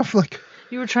dumb Right. enough, like...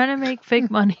 You were trying to make fake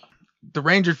money. The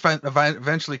ranger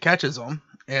eventually catches him,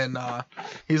 and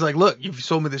he's like, look, you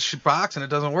sold me this box, and it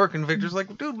doesn't work. And Victor's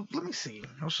like, dude, let me see.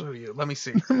 I'll show you. Let me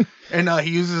see. And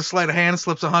he uses a sleight of hand,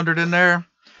 slips 100 in there,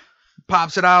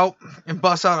 pops it out, and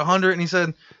busts out 100. And he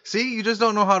said, see, you just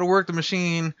don't know how to work the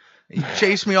machine. You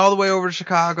chased me all the way over to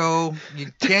Chicago. You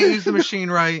can't use the machine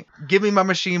right. Give me my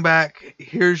machine back.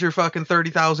 Here's your fucking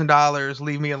 $30,000.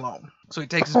 Leave me alone. So he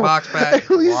takes his box back. At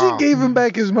least Wow. he gave him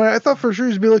back his money. I thought for sure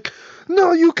he'd be like,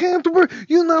 no, you can't work.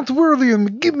 You're not worthy of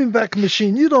me. Give me back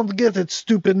machine. You don't get it,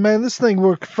 stupid man. This thing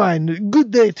worked fine.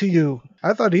 Good day to you.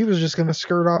 I thought he was just going to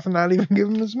skirt off and not even give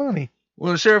him his money.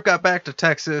 When the sheriff got back to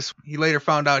Texas, he later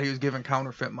found out he was giving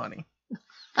counterfeit money.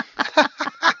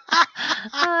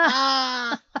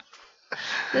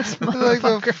 This He's like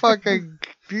the motherfucker. fucking.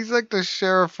 He's like the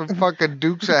sheriff from fucking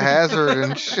Dukes of Hazzard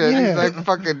and shit. Yeah. He's like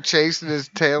fucking chasing his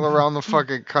tail around the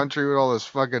fucking country with all this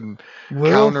fucking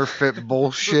Well, counterfeit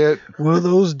bullshit. well,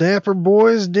 those dapper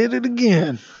boys did it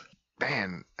again.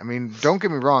 Man, I mean, don't get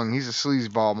me wrong. He's a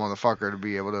sleazeball motherfucker to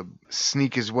be able to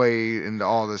sneak his way into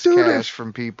all this Dude, cash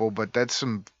from people, but that's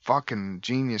some fucking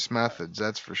genius methods,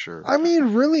 that's for sure. I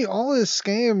mean, really, all his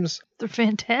scams. They're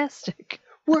fantastic.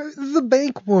 Well, the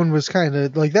bank one was kind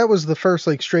of like that was the first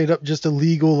like straight up just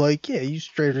illegal like yeah you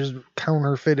straight just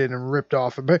counterfeited and ripped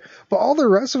off a bank, but all the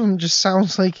rest of them just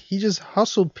sounds like he just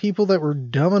hustled people that were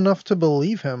dumb enough to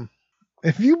believe him.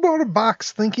 If you bought a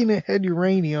box thinking it had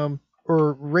uranium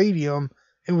or radium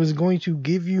and was going to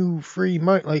give you free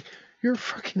money, like you're a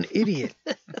fucking idiot.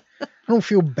 I don't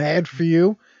feel bad for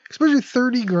you, especially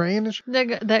 30 grand.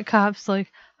 That cop's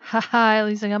like, haha, at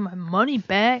least I got my money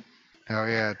back. Hell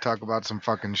yeah, talk about some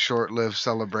fucking short-lived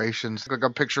celebrations. Like I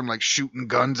picture him like shooting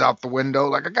guns out the window,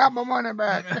 like I got my money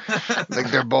back.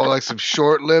 Like they're both like some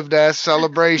short-lived ass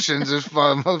celebrations. It's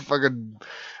fun, motherfucking.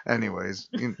 Anyways,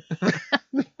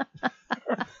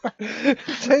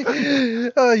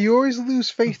 You always lose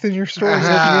faith in your stories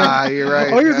at the end. You're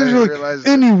right. All your things I are realized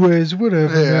like, anyways,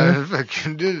 whatever. yeah, man.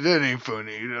 fucking, that ain't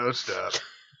funny. Stop.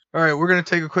 All right, we're gonna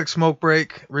take a quick smoke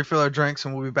break, refill our drinks,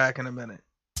 and we'll be back in a minute.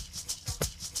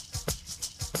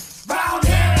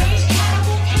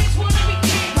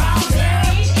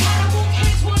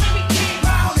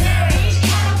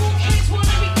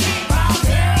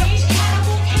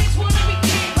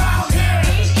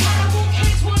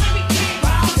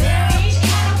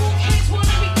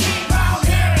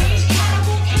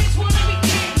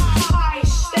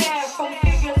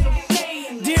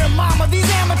 Dear mama, these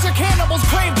amateur cannibals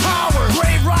crave power.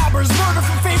 Grave robbers, murder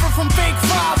from favor from fake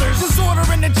fathers. Disorder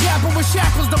in the chapel with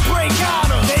shackles to break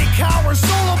out of. They cower,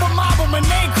 solo but mob 'em and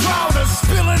they crowd us.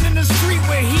 Spilling in the street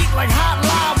with heat like hot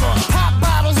lava. Pop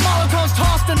bottles, molotovs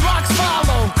tossed and rocks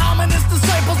follow. Ominous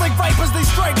disciples like vipers, they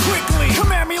strike quickly.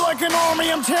 Come at me like an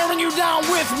army, I'm tearing you down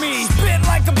with me. Spit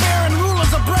like a baron,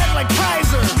 rulers of bread like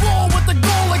Kaiser. Roll with the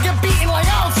goal and get beaten like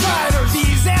outsiders.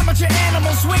 These amateur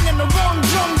animals swing in the wrong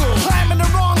jungle. Climbing the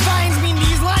wrong vines mean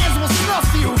these lions will snuff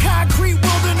you. Concrete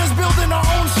wilderness building our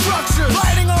own structures.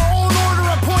 Writing our own order,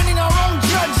 appointing our own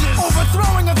judges.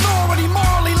 Overthrowing authority,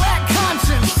 morally lack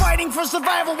conscience. Fighting for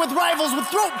survival with rivals with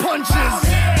throat punches.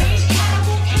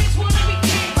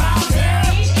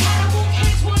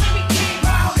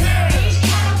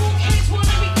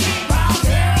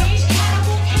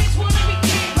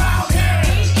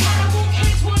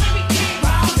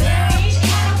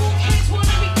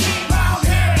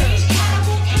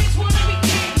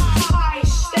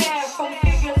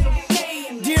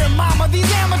 Dear mama, these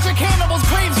amateur cannibals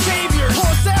crave saviors.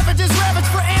 Poor savages ravage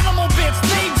for animal bits.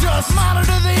 They just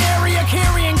monitor the area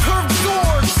carrying curved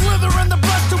swords. Slither in the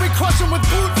brush till we crush them with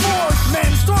brute force.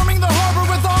 Men storming the harbor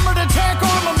with armored attack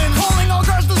armaments. Calling all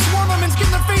guards to swarm them and skin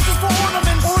their faces for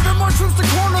ornaments. Order more troops to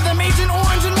corner them, Agent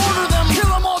Orange and mortar them. Kill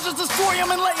them all, just destroy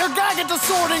them and let your guy get to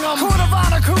sorting them. Code of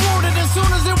honor corroded as soon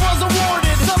as it was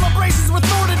awarded. Celebrations were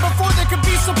thwarted before they could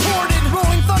be supported.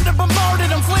 Rolling thunder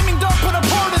bombarded them, flaming dark put a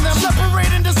part in them.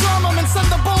 Separate and disarm them and send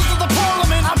the bulls to the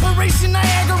parliament. Operation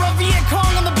Niagara, Viet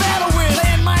Cong on the battle with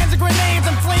landmines and grenades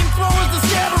and flamethrowers to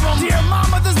scatter them. Dear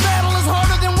mama, this battle is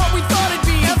harder than what we thought it'd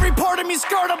be. Every part of me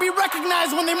scarred, I'll be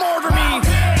recognized when they mortar me.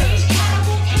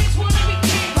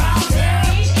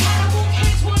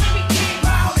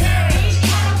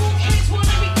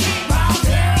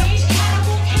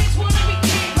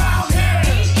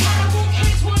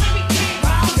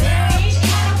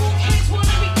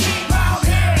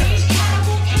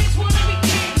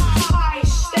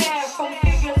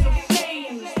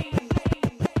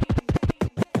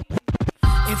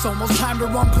 It's almost time to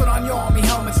run, put on your army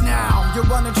helmets now. You're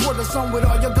running toward the sun with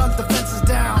all your guns defenses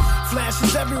down.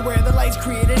 Flashes everywhere, the lights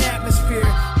create an atmosphere.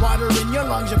 Water in your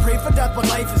lungs, you pray for death, but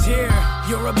life is here.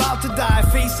 You're about to die,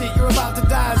 face it, you're about to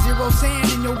die. Zero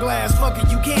sand in your glass, fuck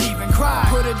it, you can't even cry.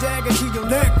 Put a dagger to your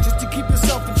neck, just to keep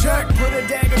yourself in check. Put a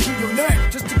dagger to your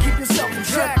neck, just to keep yourself in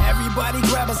check. Everybody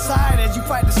grab a side as you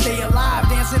fight to stay alive.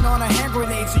 Dancing on a hand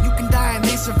grenade so you can die and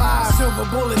they survive. Silver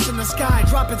bullets in the sky,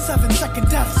 dropping 7-second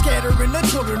death. Scattering the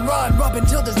children, run, rub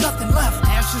until there's nothing left.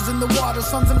 Ashes in the water,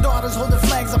 sons and daughters holding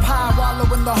flags up high.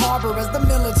 Wallow in the harbor as the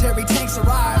military tanks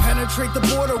arrive. Penetrate the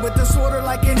border with disorder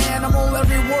like an animal.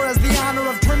 Every war has the honor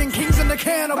of turning kings into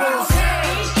cannibals.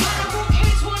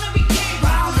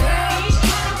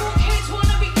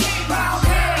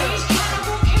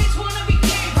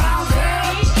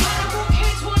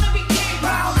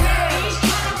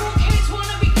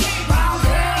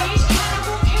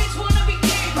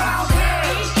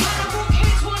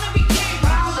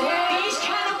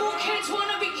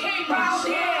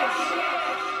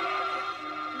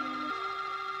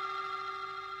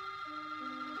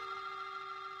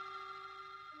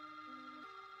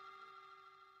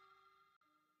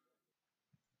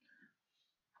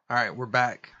 All right, we're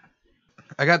back.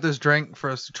 I got this drink for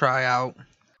us to try out.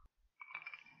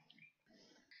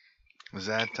 Is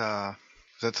that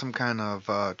some kind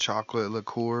of chocolate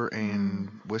liqueur and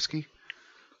whiskey?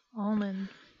 Almond.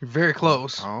 You're very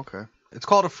close. Oh, okay. It's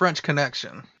called a French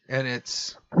Connection, and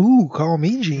it's Ooh, call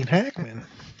me Gene Hackman.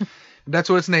 that's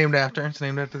what it's named after. It's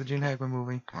named after the Gene Hackman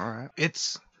movie. All right.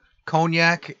 It's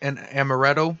cognac and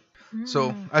amaretto.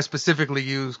 So I specifically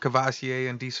use Cavassier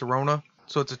and Di Serrona.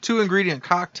 So it's a 2-ingredient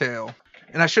cocktail.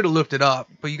 And I should have looked it up,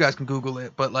 but you guys can Google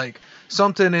it. But like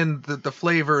something in the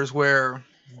flavors where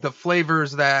the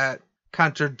flavors that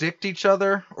contradict each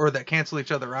other or that cancel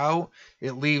each other out,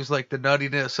 it leaves like the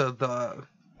nuttiness of the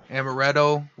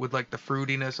amaretto with like the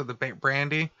fruitiness of the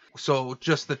brandy. So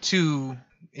just the 2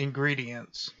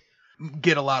 ingredients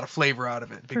get a lot of flavor out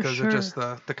of it because of just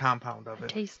the compound of it.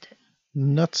 Taste it.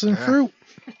 Nuts and Yeah. fruit.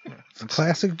 It's a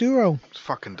classic duo. It's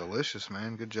fucking delicious,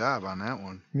 man. Good job on that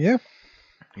one. Yeah.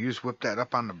 You just whip that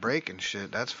up on the break and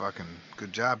shit. That's fucking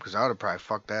good job, because I would have probably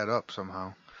fucked that up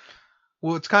somehow.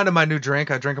 Well, it's kind of my new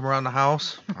drink. I drink them around the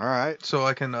house, All right. so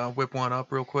I can whip one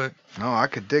up real quick. No, I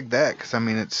could dig that, because, I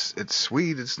mean, it's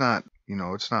sweet. It's not,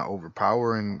 it's not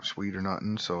overpowering sweet or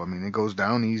nothing. So, I mean, it goes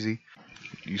down easy.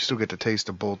 You still get the taste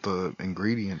of both the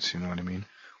ingredients, you know what I mean?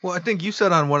 Well, I think you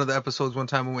said on one of the episodes one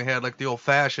time when we had like the old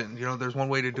fashioned, there's one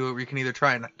way to do it where you can either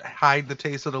try and hide the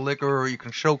taste of the liquor or you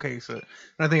can showcase it.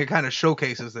 And I think it kind of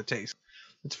showcases the taste.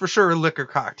 It's for sure a liquor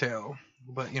cocktail,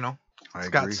 but I it's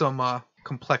got agree. some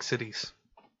complexities.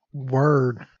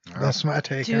 Word. That's my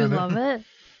take Do you on love it?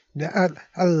 Yeah,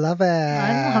 I love it.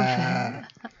 I love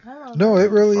it. I love No, it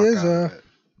really Fuck is. out of it.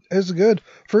 It's good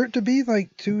for it to be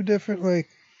like two different like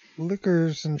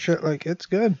liquors and shit. Like it's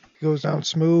good. Goes down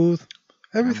smooth.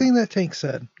 Everything that Tank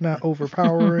said. Not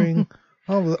overpowering.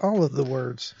 all of the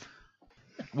words.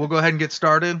 We'll go ahead and get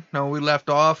started. Now, when we left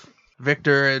off,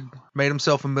 Victor had made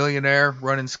himself a millionaire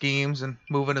running schemes and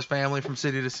moving his family from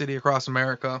city to city across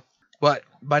America. But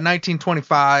by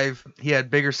 1925, he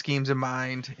had bigger schemes in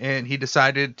mind, and he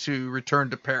decided to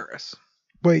return to Paris.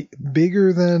 Wait,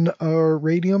 bigger than a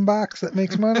radium box that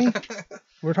makes money?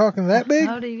 We're talking that big?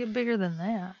 How do you get bigger than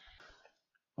that?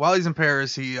 While he's in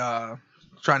Paris, he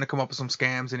trying to come up with some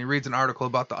scams, and he reads an article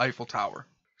about the Eiffel Tower.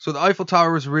 So the Eiffel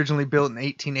Tower was originally built in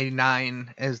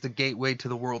 1889 as the gateway to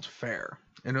the World's Fair,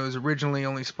 and it was originally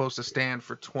only supposed to stand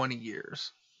for 20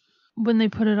 years. When they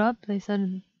put it up, they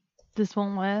said this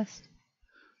won't last.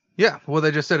 Yeah, well,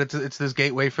 they just said it's this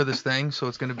gateway for this thing, so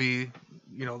it's going to be,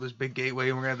 this big gateway,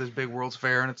 and we're going to have this big World's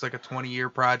Fair, and it's like a 20-year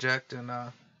project, and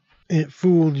It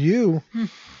fooled you.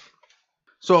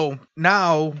 so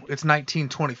now it's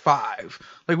 1925.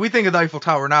 Like, we think of the Eiffel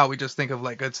Tower now, we just think of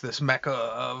like it's this mecca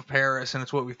of Paris, and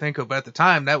it's what we think of. But at the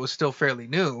time, that was still fairly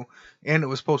new, and it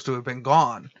was supposed to have been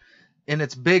gone. And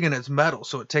it's big and it's metal,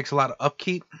 so it takes a lot of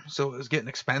upkeep. So it was getting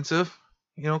expensive,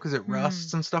 because it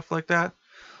rusts and stuff like that.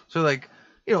 So like,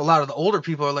 a lot of the older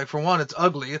people are like, for one, it's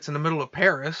ugly. It's in the middle of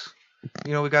Paris.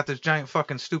 We got this giant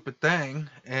fucking stupid thing,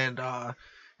 and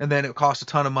then it costs a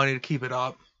ton of money to keep it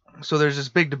up. So there's this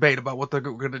big debate about what they're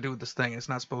going to do with this thing. It's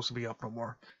not supposed to be up no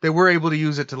more. They were able to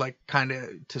use it to like kind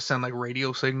of to send like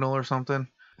radio signal or something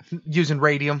using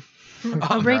radium.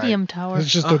 A radium tower. It's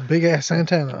just a big ass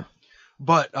antenna.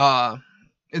 But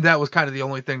that was kind of the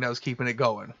only thing that was keeping it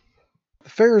going. The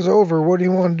fair's over. What do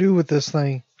you want to do with this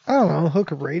thing? I don't know.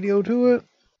 Hook a radio to it?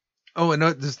 Oh, and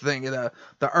this thing, the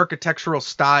architectural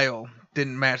style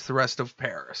didn't match the rest of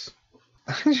Paris.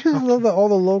 I just love that all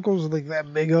the locals like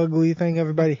that big ugly thing.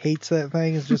 Everybody hates that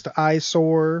thing. It's just an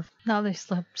eyesore. Now they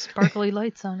slap sparkly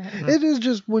lights on it. It is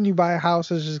just when you buy a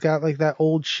house, it's just got like that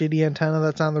old shitty antenna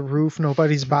that's on the roof.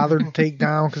 Nobody's bothered to take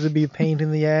down because it'd be a pain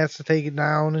in the ass to take it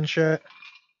down and shit.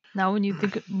 Now when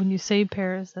you say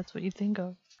Paris, that's what you think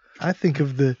of. I think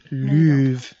of the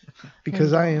Louvre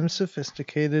because I am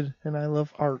sophisticated and I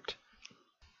love art.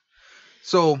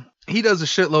 So he does a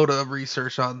shitload of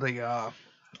research on the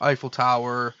Eiffel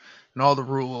Tower and all the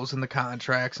rules and the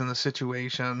contracts and the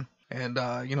situation. And,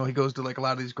 he goes to like a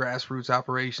lot of these grassroots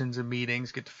operations and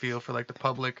meetings, get to feel for like the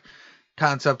public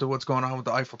concept of what's going on with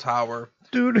the Eiffel Tower.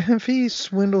 Dude, if he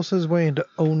swindles his way into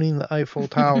owning the Eiffel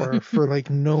Tower for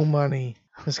like no money,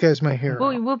 this guy's my hero.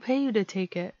 Well, we'll pay you to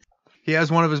take it. He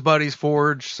has one of his buddies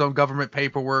forge some government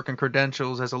paperwork and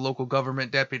credentials as a local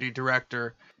government deputy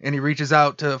director, and he reaches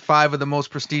out to 5 of the most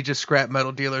prestigious scrap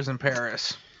metal dealers in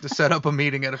Paris to set up a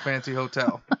meeting at a fancy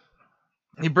hotel.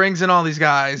 He brings in all these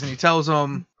guys, and he tells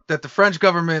them that the French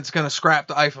government's going to scrap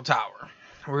the Eiffel Tower.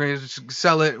 We're going to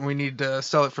sell it, and we need to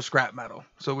sell it for scrap metal.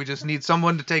 So we just need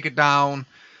someone to take it down,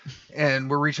 and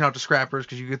we're reaching out to scrappers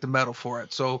because you get the metal for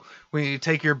it. So we need to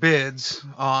take your bids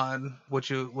on what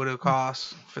it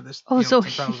costs for this. Oh, so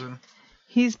 10,000.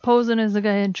 He's posing as the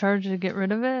guy in charge to get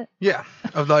rid of it? Yeah,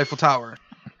 of the Eiffel Tower.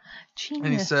 Genius.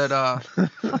 And he said,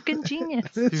 Fucking genius.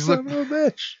 This son of a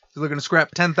bitch. he's looking to scrap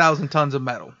 10,000 tons of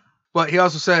metal. But he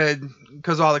also said,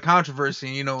 because of all the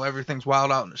controversy, everything's wild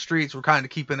out in the streets, we're kind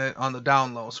of keeping it on the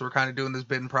down low. So we're kind of doing this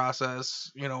bidding process,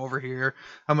 over here.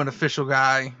 I'm an official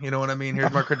guy, you know what I mean?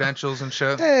 Here's my credentials and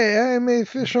shit. Hey, I'm an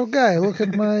official guy. Look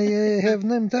at my have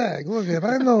name tag. Look at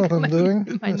I know what I'm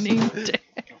doing. My name tag.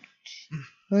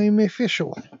 I'm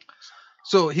official.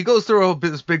 So he goes through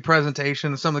this big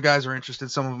presentation. Some of the guys are interested,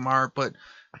 some of them aren't. But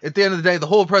at the end of the day, the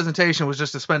whole presentation was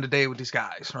just to spend a day with these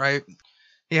guys, right?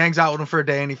 He hangs out with them for a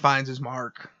day and he finds his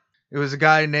mark. It was a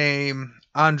guy named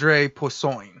Andre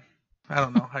Poisson. I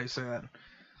don't know how you say that.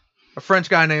 A French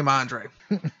guy named Andre.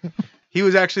 He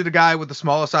was actually the guy with the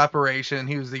smallest operation.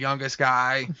 He was the youngest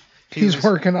guy. He's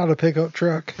working on a pickup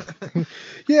truck.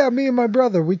 Yeah, me and my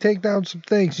brother, we take down some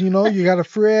things. You know, you got a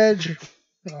fridge,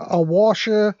 a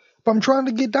washer. But I'm trying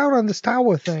to get down on this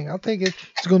tower thing. I'll take it.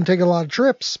 It's going to take a lot of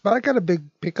trips, but I got a big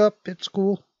pickup. It's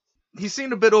cool. He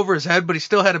seemed a bit over his head, but he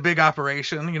still had a big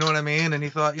operation. You know what I mean? And he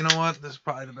thought, you know what? This is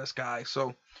probably the best guy.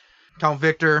 So Count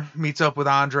Victor meets up with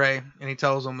Andre, and he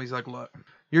tells him, he's like, look,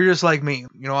 you're just like me.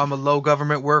 You know, I'm a low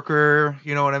government worker.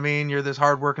 You know what I mean? You're this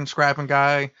hardworking, scrapping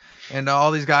guy. And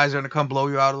all these guys are going to come blow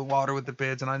you out of the water with the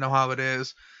bids, and I know how it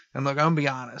is. And look, I'm going to be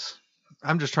honest.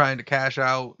 I'm just trying to cash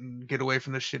out and get away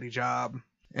from this shitty job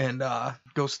and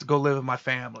go live with my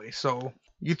family. So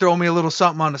you throw me a little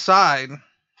something on the side,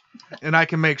 and I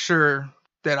can make sure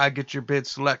that I get your bid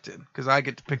selected because I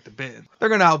get to pick the bid. They're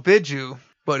going to outbid you,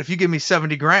 but if you give me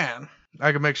 70 grand,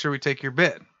 I can make sure we take your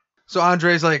bid. So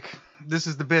Andre's like, this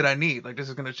is the bid I need. Like, this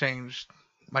is going to change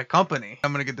my company.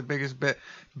 I'm going to get the biggest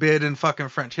bid in fucking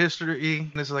French history.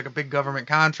 This is like a big government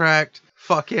contract.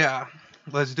 Fuck yeah.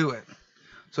 Let's do it.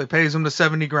 So he pays him the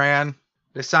 70 grand.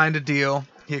 They signed a deal.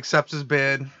 He accepts his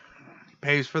bid. He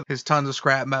pays for his tons of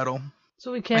scrap metal.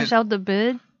 So we cash out the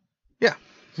bid? Yeah.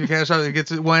 He cash out. He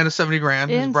gets it, one of 70 grand.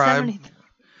 His bribe.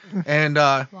 And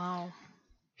wow.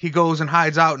 He goes and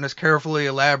hides out in this carefully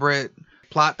elaborate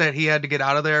plot that he had to get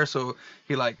out of there. So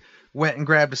he like went and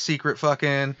grabbed a secret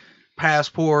fucking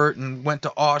passport and went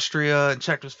to Austria and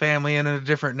checked his family in a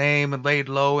different name and laid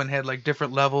low and had like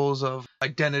different levels of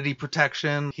identity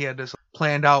protection. He had this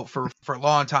planned out for a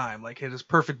long time. Like, he had his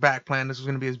perfect back plan. This was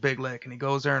going to be his big lick. And he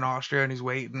goes there in Austria and he's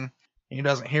waiting. And he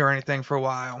doesn't hear anything for a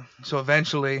while. So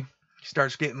eventually he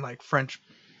starts getting like French,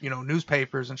 you know,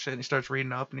 newspapers and shit. And he starts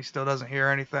reading up and he still doesn't hear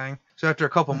anything. So after a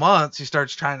couple months, he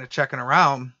starts checking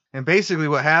around. And basically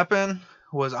what happened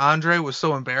was Andre was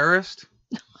so embarrassed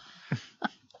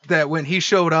that when he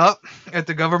showed up at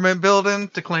the government building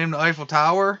to claim the Eiffel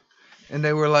Tower, and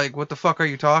they were like, what the fuck are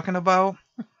you talking about?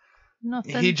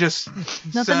 Nothing. He just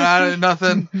said out of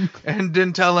nothing and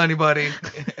didn't tell anybody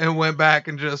and went back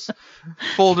and just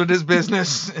folded his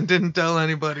business and didn't tell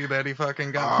anybody that he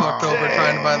fucking got fucked over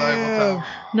trying to buy the Eiffel Tower.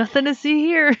 Nothing to see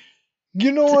here.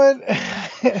 You know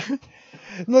what?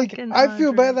 Like, I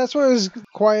feel bad. That's why I was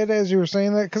quiet as you were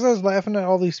saying that, because I was laughing at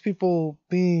all these people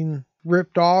being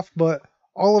ripped off, but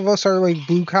all of us are like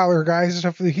blue collar guys and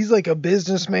stuff. He's like a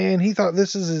businessman. He thought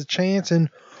this is his chance, and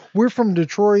we're from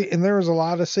Detroit, and there was a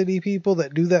lot of city people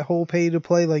that do that whole pay to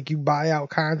play, like you buy out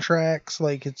contracts,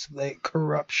 like it's like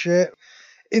corrupt shit.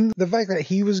 And the fact that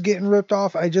he was getting ripped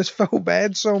off, I just felt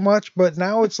bad so much. But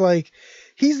now it's like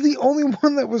he's the only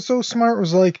one that was so smart.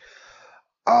 Was like,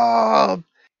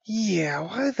 yeah,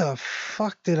 why the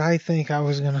fuck did I think I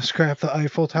was going to scrap the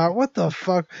Eiffel Tower? What the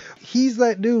fuck? He's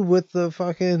that dude with the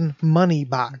fucking money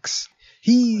box.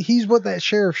 He's what that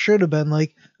sheriff should have been.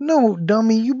 Like, no,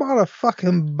 dummy, you bought a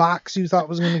fucking box you thought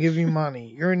was going to give you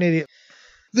money. You're an idiot.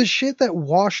 The shit that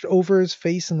washed over his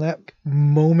face in that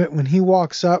moment when he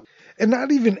walks up, and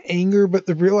not even anger, but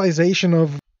the realization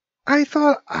of, I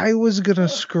thought I was going to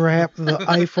scrap the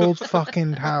Eiffel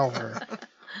fucking Tower.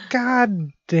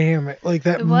 God damn it. Like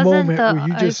that moment where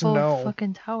you just know. It wasn't the Eiffel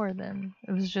fucking tower then.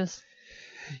 It was just...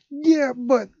 Yeah,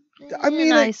 but... I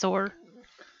mean... An eyesore.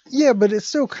 Yeah, but it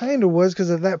still kind of was, because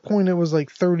at that point it was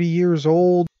like 30 years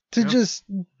old. To just...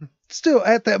 Still,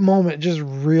 at that moment, just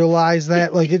realize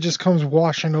that. Like, it just comes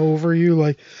washing over you.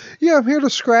 Like, yeah, I'm here to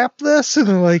scrap this. And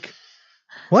they're like...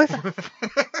 What? What the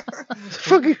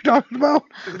fuck are you talking about?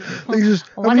 Like, just,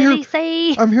 what did he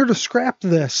say? I'm here to scrap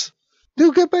this.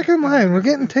 Dude, get back in line. We're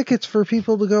getting tickets for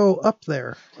people to go up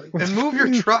there. Like, and move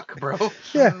your truck, bro.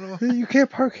 Yeah, you can't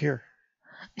park here.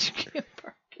 You can't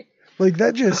park here. Like,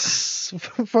 that just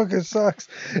fucking sucks.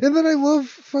 And then I love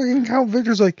fucking Count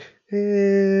Victor's like,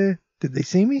 did they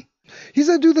see me? He's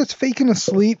that dude that's faking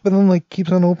asleep, but then, like,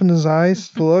 keeps on opening his eyes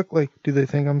to look. Like, do they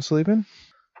think I'm sleeping?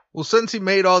 Well, since he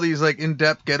made all these, like,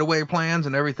 in-depth getaway plans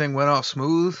and everything went off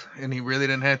smooth, and he really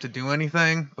didn't have to do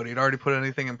anything, but he'd already put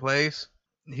anything in place,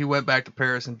 he went back to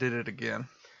Paris and did it again.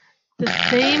 The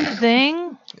same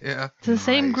thing? Yeah. It's the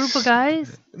same group of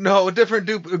guys? No, a different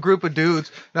group of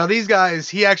dudes. Now, these guys,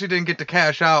 he actually didn't get to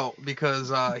cash out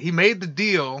because he made the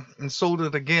deal and sold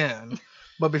it again.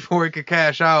 But before he could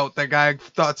cash out, that guy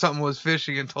thought something was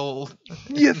fishy and told.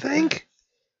 You think?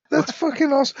 That's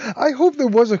fucking awesome. I hope there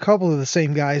was a couple of the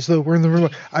same guys, though. We're in the room.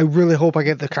 I really hope I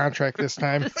get the contract this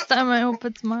time. This time I hope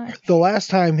it's mine. The last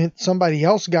time somebody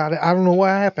else got it, I don't know what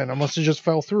happened. I must have just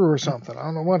fell through or something. I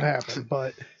don't know what happened,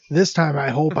 but this time I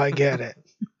hope I get it.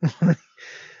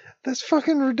 That's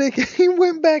fucking ridiculous. He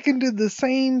went back and did the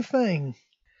same thing.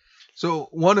 So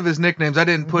one of his nicknames, I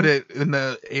didn't put it in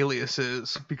the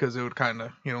aliases because it would kind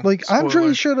of, Like, spoil Andre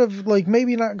it. should have, like,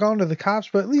 maybe not gone to the cops,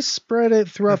 but at least spread it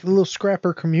throughout the little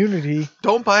scrapper community.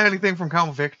 Don't buy anything from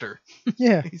Count Victor.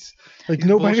 Yeah. He's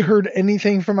Nobody bullshit. heard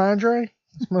anything from Andre?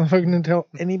 This motherfucker didn't tell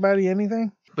anybody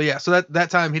anything? But yeah, so that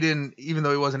time he didn't, even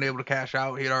though he wasn't able to cash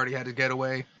out, he had already had his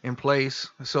getaway in place.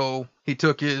 So he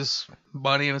took his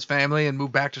money and his family and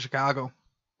moved back to Chicago.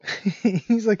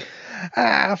 He's like,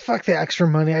 fuck the extra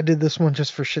money. I did this one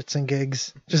just for shits and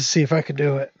gigs, just to see if I could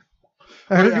do it.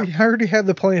 I already had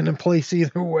the plan in place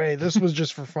either way. This was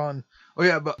just for fun. Oh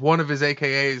yeah, but one of his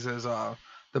AKAs is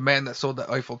the man that sold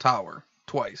the Eiffel Tower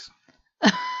twice.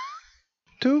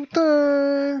 2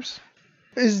 times.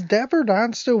 Is Dapper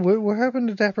Don still? What happened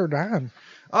to Dapper Don?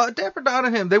 Dapper Don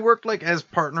and him, they worked like as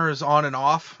partners on and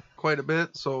off quite a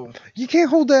bit. So You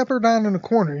can't hold Dapper Don in a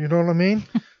corner. You know what I mean?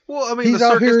 well, I mean, He's the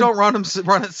out circus here- don't run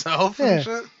itself. Yeah. And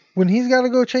shit. When he's got to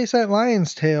go chase that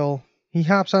lion's tail, he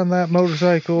hops on that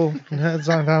motorcycle and heads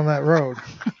on down that road.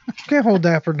 You can't hold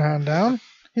Dapper Don down.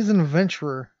 He's an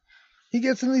adventurer. He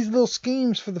gets in these little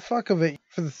schemes for the fuck of it,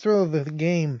 for the thrill of the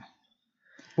game.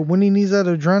 But when he needs that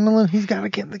adrenaline, he's got to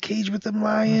get in the cage with them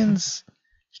lions.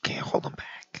 You can't hold him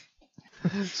back.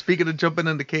 Speaking of jumping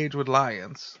in the cage with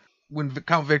lions, when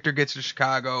Count Victor gets to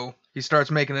Chicago, he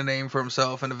starts making a name for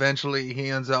himself, and eventually he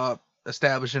ends up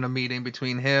establishing a meeting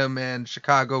between him and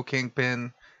Chicago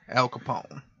kingpin Al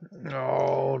Capone.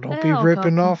 No, don't be Al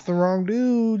ripping Capone. off the wrong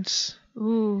dudes.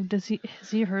 Ooh, has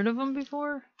he heard of him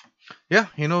before? Yeah,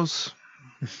 he knows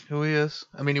who he is.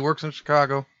 I mean, he works in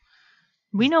Chicago.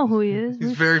 We know who he is.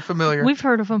 He's very familiar. We've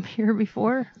heard of him here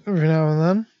before. Every now and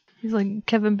then. He's like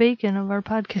Kevin Bacon of our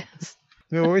podcast.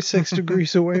 They're always 6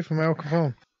 degrees away from Al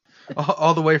Capone.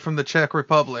 all the way from the Czech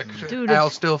Republic. Dude, Al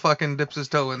if- still fucking dips his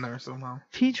toe in there somehow.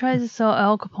 If he tries to sell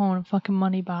Al Capone a fucking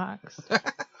money box.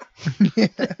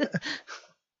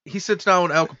 He sits down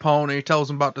with Al Capone and he tells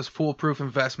him about this foolproof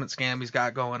investment scam he's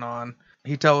got going on.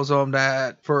 He tells him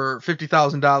that for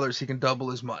 $50,000 he can double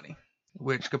his money,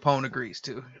 which Capone agrees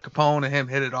to. Capone and him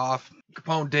hit it off.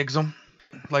 Capone digs him,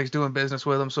 likes doing business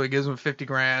with him, so he gives him 50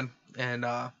 grand and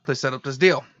they set up this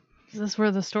deal. Is this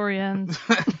where the story ends?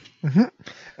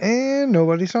 And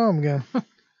nobody saw him again.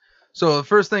 So the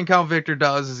first thing Count Victor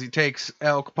does is he takes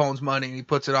Al Capone's money and he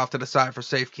puts it off to the side for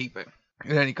safekeeping.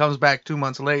 And then he comes back 2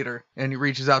 months later and he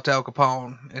reaches out to Al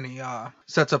Capone and he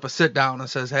sets up a sit down and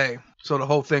says, hey, so the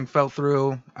whole thing fell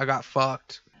through. I got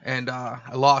fucked and I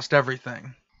lost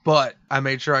everything. But I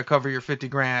made sure I cover your 50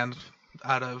 grand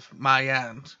out of my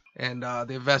end. And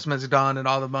the investment's done and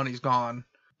all the money's gone.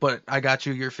 But I got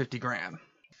you your 50 grand.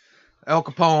 Al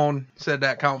Capone said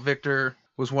that Count Victor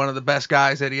was one of the best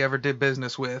guys that he ever did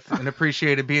business with and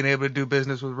appreciated being able to do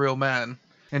business with real men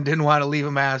and didn't want to leave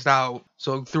him assed out.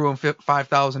 So threw him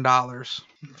 $5,000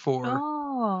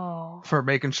 for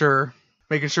making sure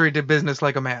he did business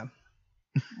like a man.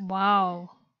 Wow.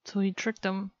 So he tricked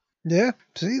him. Yeah,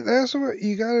 see, that's what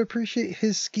you gotta appreciate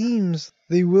his schemes.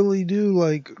 They really do,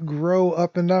 like, grow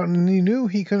up and down. And he knew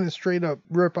he couldn't straight up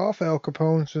rip off Al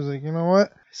Capone. So he's like, you know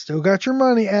what? Still got your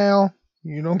money, Al.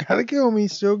 You don't gotta kill me.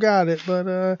 Still got it. But,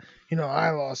 I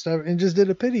lost everything. And just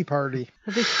did a pity party.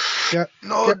 Got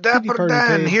pity Dapper party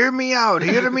Dan, paid. hear me out.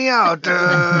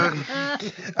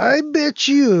 I bet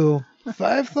you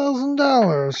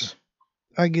 $5,000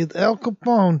 I get Al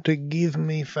Capone to give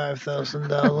me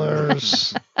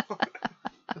 $5,000.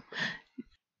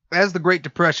 As the Great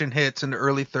Depression hits in the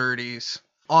early 30s,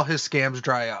 all his scams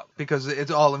dry up because it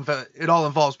all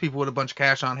involves people with a bunch of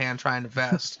cash on hand trying to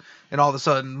invest, and all of a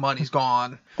sudden money's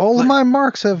gone. All of my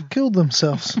marks have killed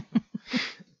themselves.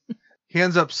 He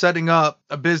ends up setting up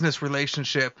a business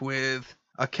relationship with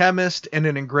a chemist and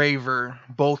an engraver,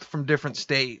 both from different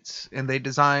states, and they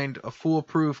designed a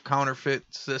foolproof counterfeit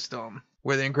system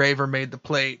where the engraver made the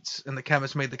plates and the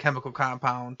chemist made the chemical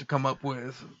compound to come up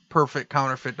with perfect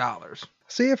counterfeit dollars.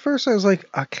 See, at first I was like,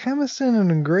 a chemist and an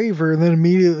engraver, and then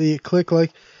immediately it clicked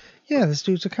like, yeah, this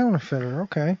dude's a counterfeiter.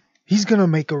 Okay. He's going to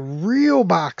make a real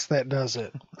box that does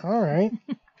it. All right.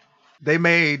 They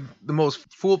made the most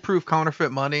foolproof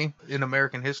counterfeit money in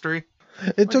American history.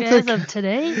 It took As of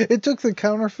today? It took the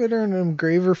counterfeiter and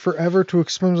engraver forever to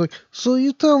explain. Like, so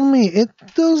you tell me it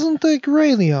doesn't take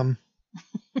radium?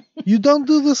 You don't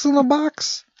do this in a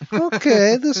box?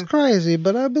 Okay, this is crazy,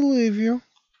 but I believe you.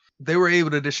 They were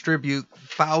able to distribute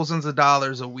thousands of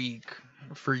dollars a week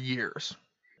for years.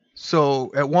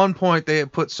 So at one point they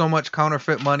had put so much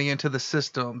counterfeit money into the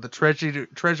system, the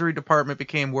Treasury Department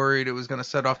became worried it was going to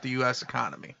set off the U.S.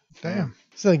 economy. Damn.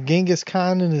 It's like Genghis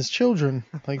Khan and his children.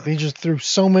 Like, they just threw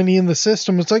so many in the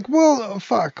system. It's like, well,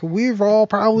 fuck. We've all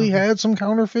probably had some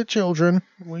counterfeit children.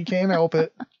 We can't help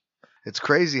it. It's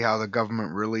crazy how the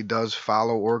government really does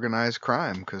follow organized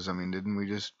crime. Because, I mean, didn't we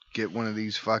just get one of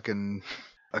these fucking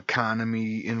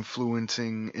economy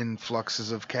influencing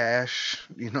influxes of cash,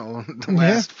 the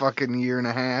last fucking year and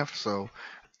a half? So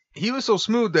he was so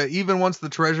smooth that even once the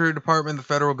Treasury Department, the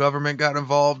federal government got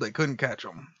involved, they couldn't catch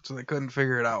him. So they couldn't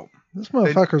figure it out. This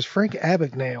motherfucker's Frank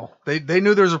Abagnale. They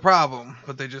knew there was a problem,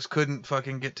 but they just couldn't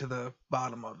fucking get to the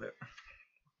bottom of it.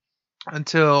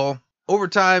 Until over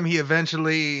time, he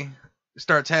eventually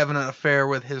starts having an affair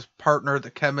with his partner,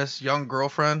 the chemist's young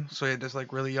girlfriend. So he had this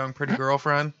like really young, pretty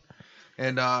girlfriend.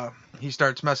 And he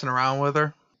starts messing around with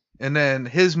her. And then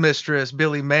his mistress,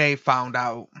 Billy May, found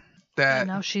out that... And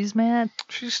now she's mad.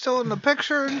 she's still in the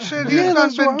picture and shit. Yeah, He's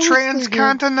that's what I been was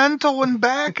transcontinental and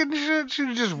back and shit.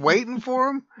 She's just waiting for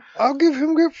him. I'll give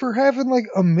him credit for having like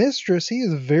a mistress. He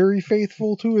is very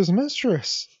faithful to his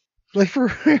mistress. Like for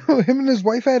him and his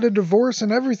wife had a divorce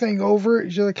and everything over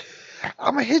it. She's like,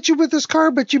 I'm gonna hit you with this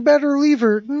car, but you better leave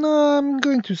her. No, I'm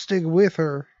going to stick with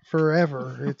her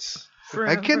forever. It's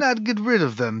I cannot get rid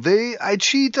of them. I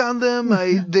cheat on them.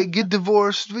 They get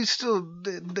divorced.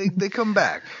 They come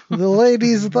back. the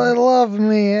ladies that love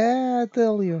me. I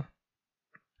tell you.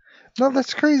 No,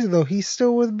 that's crazy though. He's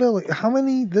still with Billy. How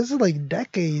many? This is like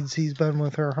decades he's been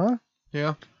with her, huh?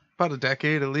 Yeah, about a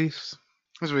decade at least.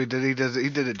 That's what he did. He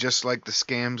did it just like the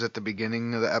scams at the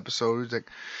beginning of the episode. He's like,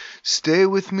 stay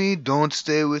with me, don't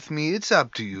stay with me. It's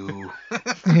up to you.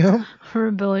 Yep. Her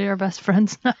and Billy are best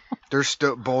friends now.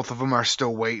 Both of them are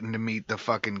still waiting to meet the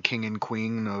fucking king and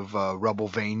queen of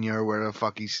Rubblevania, or where the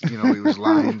fuck he was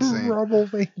lying saying.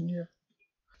 Rubblevania.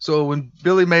 So when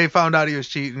Billy May found out he was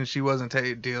cheating, she wasn't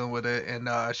dealing with it, and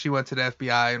she went to the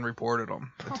FBI and reported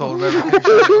him. And told him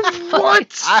everything.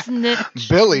 What? Snitch.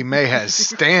 Billy May has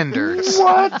standards.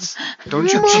 What?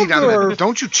 Don't you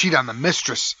cheat on the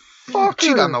mistress. Fucker.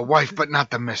 Cheat on the wife, but not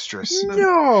the mistress.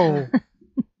 No.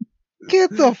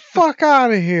 Get the fuck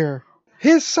out of here.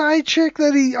 His side chick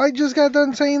that I just got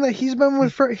done saying that he's been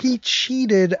with he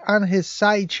cheated on his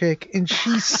side chick and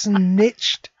she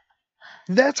snitched.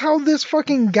 That's how this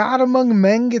fucking God Among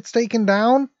Men gets taken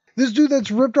down? This dude that's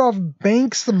ripped off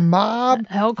banks, the mob,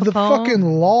 Al the Capone. fucking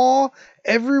law,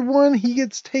 everyone, he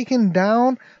gets taken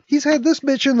down. He's had this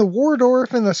bitch in the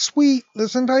Waldorf in the suite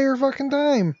this entire fucking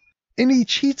time. And he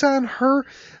cheats on her.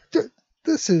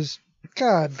 This is...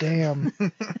 God damn.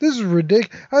 This is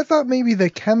ridiculous. I thought maybe the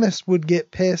chemist would get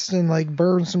pissed and like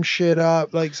burn some shit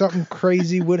up. Like something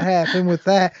crazy would happen with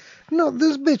that. No,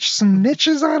 this bitch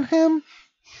snitches on him.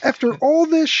 After all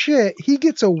this shit, he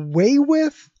gets away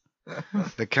with.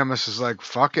 The chemist is like,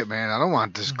 fuck it, man. I don't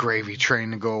want this gravy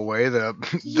train to go away.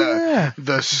 Yeah.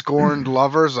 The scorned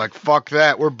lover's like, fuck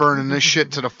that. We're burning this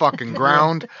shit to the fucking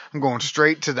ground. I'm going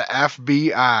straight to the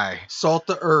FBI. Salt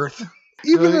the earth.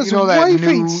 Even his wife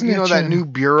ain't snitching. You know that new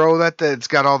bureau that's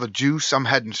got all the juice? I'm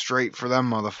heading straight for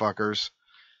them motherfuckers.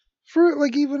 For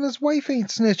like even his wife ain't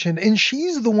snitching, and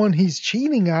she's the one he's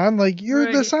cheating on. Like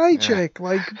you're the side chick.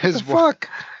 Like what the fuck?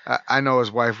 I know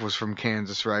his wife was from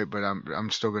Kansas, right? But I'm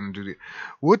still gonna do the.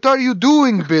 What are you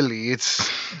doing, Billy? It's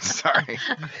sorry.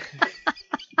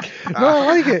 No, I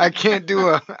like it. I can't do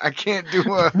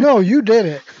a. No, you did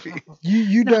it.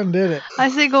 You done did it. I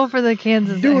say go for the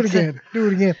Kansas Do it accent. again. Do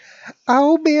it again.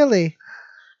 Oh, Billy.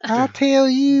 I'll tell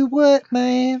you what,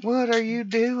 man. What are you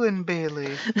doing,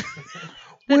 Billy?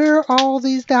 Where are all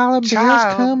these dollar bills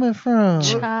Child. coming from?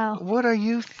 Child. What are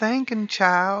you thinking,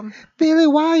 child? Billy,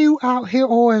 why are you out here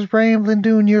always rambling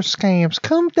doing your scams?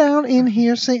 Come down in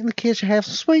here, sit in the kitchen, have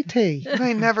some sweet tea. You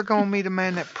ain't never gonna meet a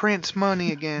man that prints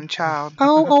money again, child.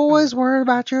 Oh, always worried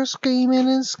about your scheming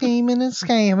and scheming and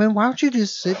scamming. Why don't you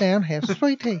just sit down and have some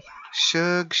sweet tea?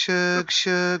 Shug,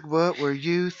 what were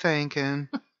you thinking?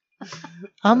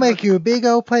 I'll make you a big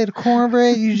old plate of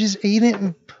cornbread. You just eat it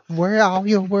and wear all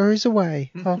your worries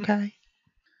away, okay?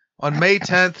 On May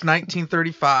 10th,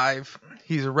 1935,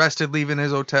 he's arrested leaving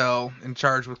his hotel and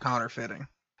charged with counterfeiting.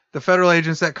 The federal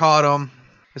agents that caught him,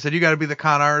 they said, you got to be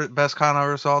the best con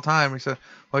artist of all time. He said,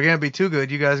 well, I can't be too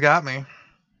good. You guys got me.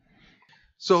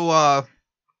 So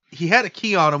he had a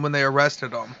key on him when they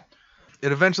arrested him.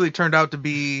 It eventually turned out to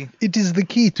be... It is the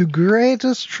key to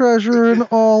greatest treasure in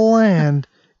all land.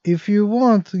 If you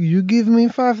want, you give me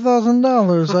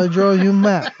 $5,000, I draw you a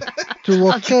map. to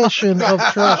location of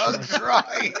I'll treasure. draw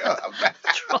you a map.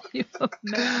 Draw you a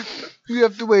map. You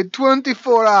have to wait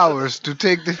 24 hours to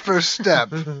take the first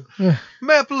step.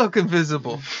 Map look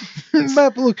invisible.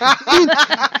 Map look.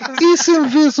 It's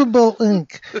invisible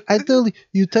ink. I tell you,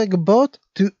 you take a boat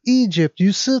to Egypt.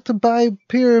 You sit by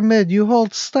pyramid. You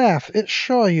hold staff. It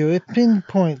show you. It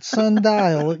pinpoints.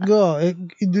 Sundial. It go.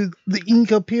 The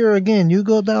ink appear again. You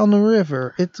go down the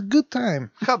river. It's a good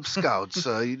time. Cub Scouts,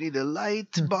 you need a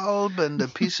light bulb and a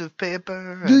piece of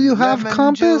paper. Do and you have lemon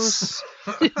compass?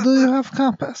 juice. Do you have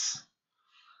compass?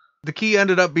 The key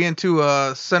ended up being to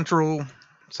a central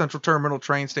terminal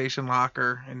train station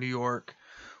locker in New York,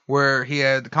 where he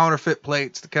had the counterfeit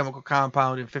plates, the chemical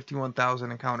compound, and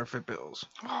 51,000 in counterfeit bills.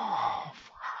 Oh,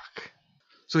 fuck.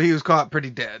 So he was caught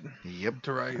pretty dead Yep.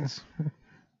 to rights.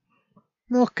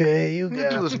 Okay, you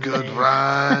got It was me. good,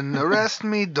 Ron. Arrest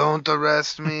me, don't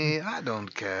arrest me. I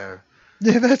don't care.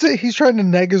 Yeah, that's it. He's trying to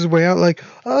nag his way out like,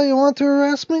 oh, you want to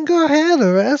arrest me? Go ahead,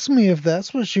 arrest me if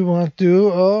that's what you want to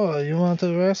do. Oh, you want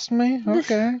to arrest me?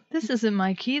 Okay. This isn't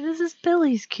my key. This is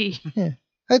Billy's key.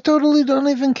 I totally don't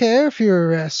even care if you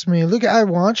arrest me. Look, I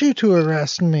want you to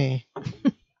arrest me.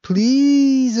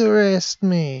 Please arrest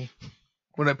me.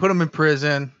 When they put him in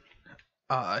prison,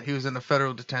 he was in a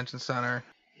federal detention center.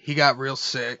 He got real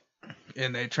sick,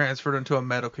 and they transferred him to a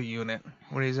medical unit.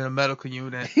 When he's in a medical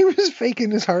unit, He was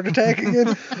faking his heart attack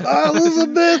again. Oh,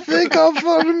 Elizabeth, think up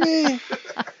for me.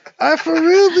 I for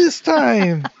real this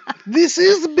time. This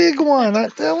is a big one,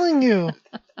 I'm telling you.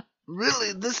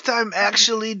 Really, this time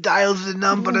actually dial the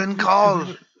number and call.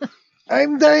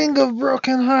 I'm dying of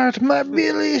broken heart. My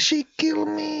Billy, she killed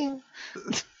me.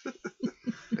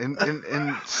 And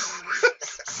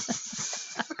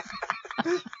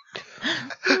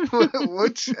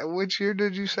which year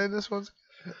did you say this was?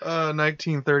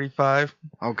 1935.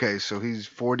 Okay, so he's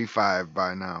 45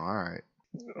 by now. All right.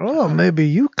 Oh, maybe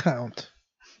you count.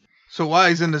 So while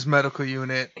he's in this medical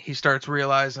unit, he starts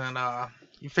realizing,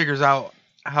 he figures out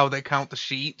how they count the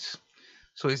sheets.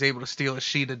 So he's able to steal a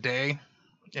sheet a day.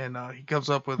 And he comes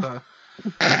up with a...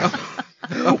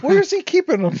 Where's he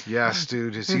keeping them? Yes,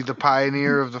 dude. Is he the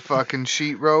pioneer of the fucking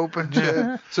sheet rope and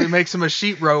shit? So he makes him a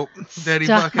sheet rope that he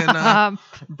fucking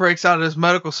breaks out of his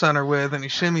medical center with, and he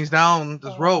shimmies down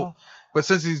this rope. But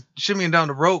since he's shimmying down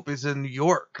the rope, he's in New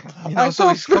York. You know, I so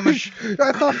he's coming...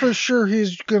 thought for sure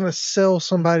he's gonna sell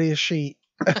somebody a sheet.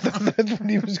 I thought that's what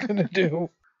he was gonna do.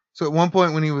 So at one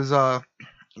point when he was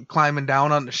climbing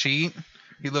down on the sheet,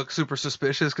 he looked super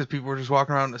suspicious because people were just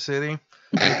walking around the city.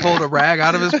 And he pulled a rag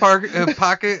out of his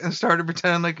pocket and started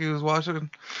pretending like he was washing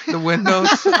the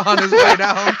windows on his way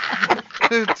down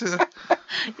to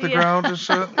the ground and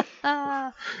shit.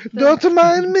 Don't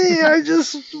mind me. I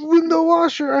just window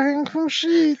washer. I hang from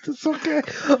sheets. It's okay.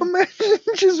 Imagine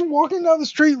just walking down the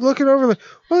street looking over like,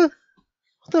 what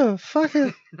the fuck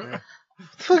is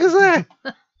that?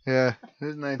 Yeah, it's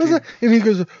What's 19. that? And he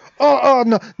goes, oh,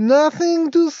 no, nothing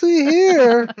to see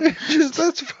here. Just,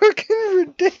 that's fucking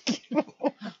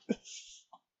ridiculous.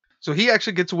 So he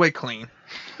actually gets away clean.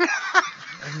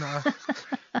 And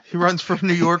he runs from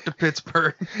New York to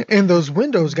Pittsburgh. And those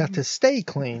windows got to stay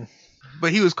clean.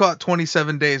 But he was caught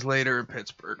 27 days later in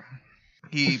Pittsburgh.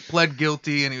 He pled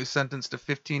guilty and he was sentenced to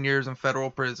 15 years in federal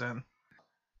prison.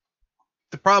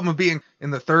 The problem of being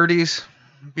in the 30s,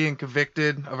 being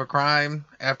convicted of a crime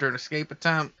after an escape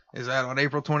attempt, is that on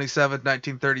April 27,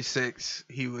 1936,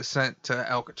 he was sent to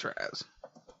Alcatraz,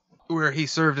 where he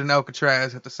served in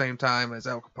Alcatraz at the same time as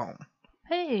Al Capone.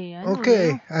 Hey, I know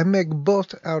Okay, you. I make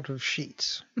boat out of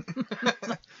sheets.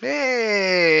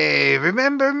 Hey,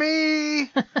 remember me?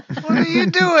 What are you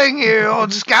doing here,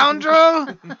 old scoundrel?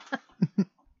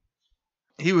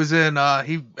 He was in,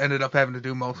 he ended up having to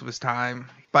do most of his time.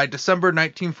 By December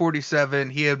 1947,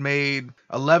 he had made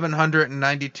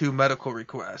 1,192 medical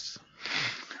requests.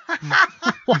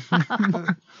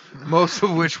 Most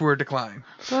of which were declined.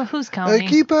 Well, who's I counting?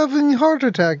 keep having heart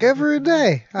attack every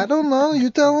day. I don't know. You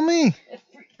tell me.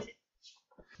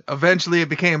 Eventually, it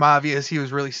became obvious he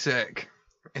was really sick.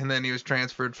 And then he was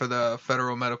transferred for the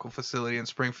Federal Medical Facility in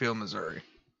Springfield, Missouri.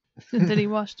 Did he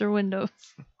wash their windows?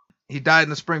 He died in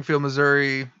the Springfield,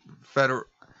 Missouri Federal...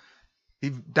 He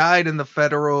died in the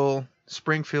Federal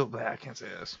Springfield... I can't say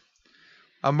this.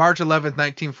 On March 11th,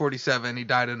 1947, he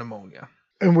died of pneumonia.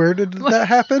 And where did that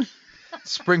happen?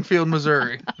 Springfield,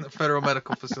 Missouri, the Federal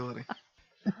Medical Facility.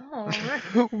 Oh,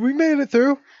 right. We made it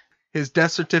through. His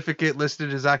death certificate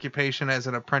listed his occupation as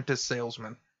an apprentice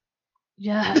salesman.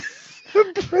 Yes.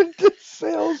 Apprentice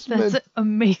salesman. That's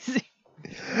amazing.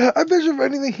 I bet you if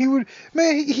anything he would...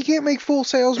 Man, he can't make full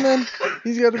salesman.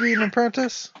 He's got to be an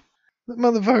apprentice. That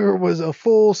motherfucker was a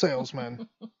full salesman.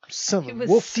 He selling was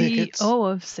wolf CEO tickets.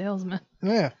 of salesman.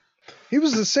 Yeah. He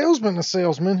was a salesman of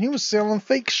salesmen. He was selling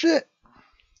fake shit.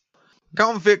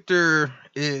 Count Victor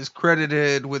is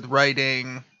credited with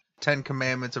writing 10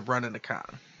 Commandments of running a con.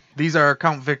 These are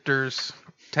Count Victor's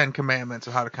 10 Commandments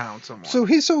of how to con someone. So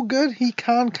he's so good, he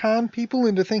con people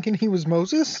into thinking he was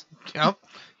Moses? Yep.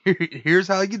 Here's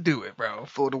how you do it, bro.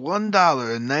 For the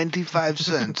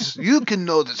 $1.95, you can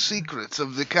know the secrets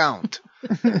of the count.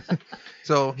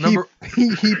 So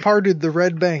He parted the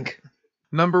red bank.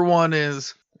 number 1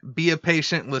 is be a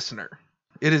patient listener.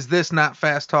 It is this, not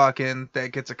fast talking,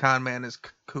 that gets a con man is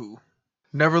coup.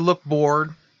 Never look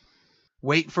bored.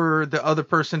 Wait for the other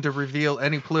person to reveal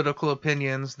any political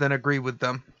opinions, then agree with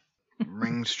them.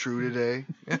 Rings true today.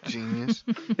 Genius.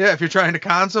 Yeah, if you're trying to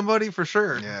con somebody, for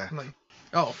sure. Yeah. Like,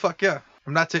 oh fuck yeah,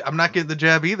 I'm not getting the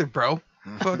jab either, bro.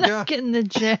 Fuck yeah. Getting the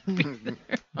jab either.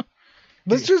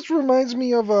 This just reminds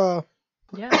me of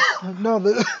Yeah. no,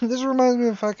 this reminds me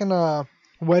of fucking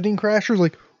Wedding Crashers.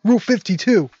 Like Rule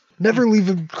 52, never leave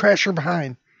a crasher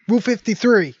behind. Rule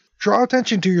 53, draw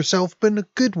attention to yourself, but in a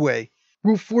good way.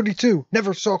 Rule 42,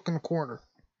 never sulk in the corner.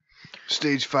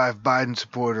 Stage 5 Biden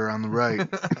supporter on the right.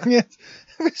 Yes,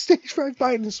 stage 5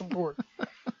 Biden support.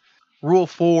 Rule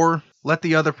 4, let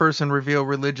the other person reveal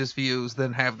religious views,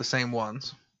 then have the same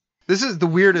ones. This is the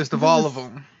weirdest of all of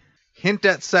them. Hint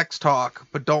at sex talk,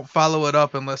 but don't follow it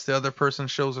up unless the other person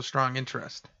shows a strong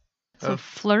interest. So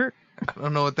flirt. I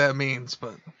don't know what that means,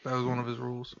 but that was one of his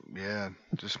rules. Yeah,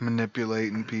 just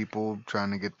manipulating people,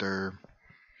 trying to get their...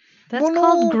 That's Well, no.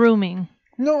 called grooming.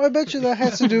 No, I bet you that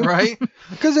has to do Right?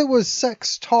 because it was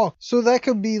sex talk. So that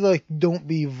could be like, don't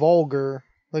be vulgar.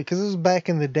 Like, because this was back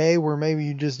in the day where maybe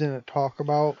you just didn't talk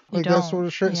about like that sort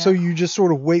of shit. yeah. So you just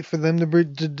sort of wait for them to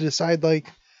decide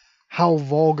like how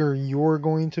vulgar you're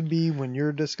going to be when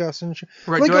you're discussing shit.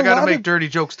 Right, Like, do I a gotta lot make of- dirty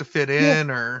jokes to fit in,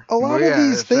 or... A lot Well, of yeah,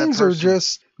 these if that things are person-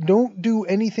 just don't do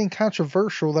anything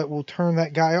controversial that will turn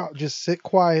that guy off. Just sit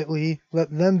quietly,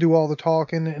 let them do all the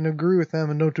talking, and agree with them,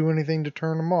 and don't do anything to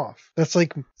turn them off. That's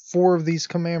like 4 of these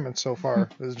commandments so far.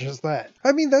 Is just that.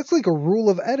 I mean, that's like a rule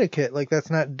of etiquette. Like, that's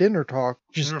not dinner talk.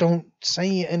 Just don't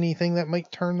say anything that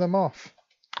might turn them off.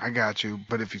 I got you.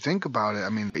 But if you think about it, I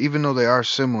mean, even though they are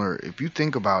similar, if you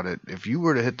think about it, if you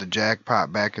were to hit the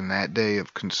jackpot back in that day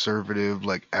of conservative,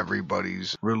 like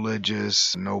everybody's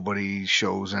religious, nobody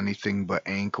shows anything but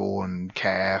ankle and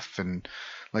calf, and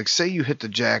like say you hit the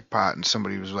jackpot and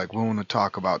somebody was like willing to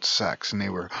talk about sex and they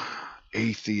were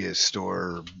atheist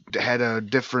or had a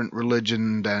different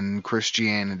religion than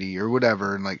Christianity or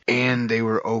whatever, and they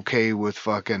were okay with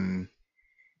fucking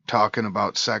talking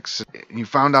about sex, and you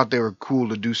found out they were cool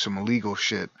to do some illegal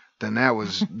shit, then that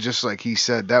was just like he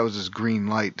said, that was his green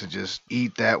light to just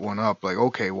eat that one up. Like,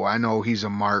 okay, well, I know he's a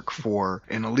mark for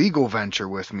an illegal venture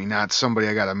with me, not somebody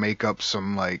I gotta make up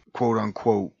some like quote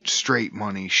unquote straight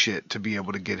money shit to be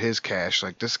able to get his cash.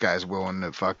 Like, this guy's willing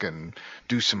to fucking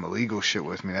do some illegal shit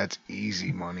with me. That's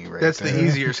easy money right That's there. the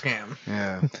easier scam.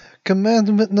 Yeah.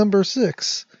 Commandment number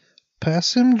 6: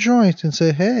 pass him joint and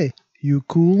say, "Hey, you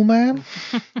cool, man?"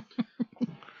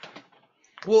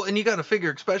 Well, and you got to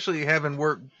figure, especially having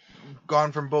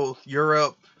gone from both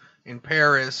Europe and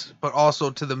Paris, but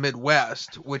also to the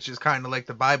Midwest, which is kind of like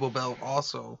the Bible Belt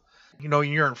also. You know,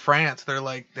 you're in France, they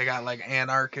got like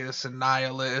anarchists and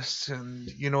nihilists and,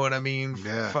 you know what I mean?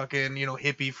 Yeah. Fucking,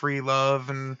 hippie free love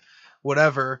and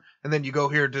whatever. And then you go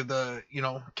here to the,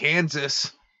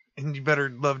 Kansas, and you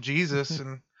better love Jesus.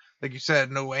 And like you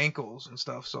said, no ankles and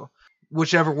stuff. So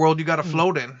whichever world you got to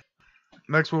float in.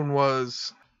 Next one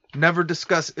was never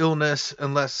discuss illness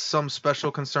unless some special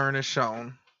concern is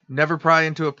shown. Never pry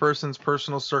into a person's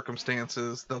personal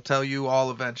circumstances. They'll tell you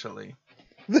all eventually.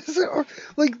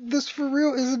 This for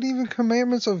real isn't even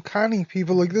commandments of conning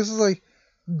people. Like, this is like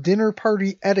dinner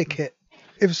party etiquette.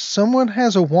 If someone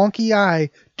has a wonky eye,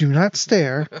 do not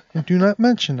stare and do not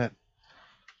mention it.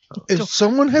 If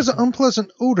someone has an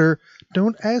unpleasant odor,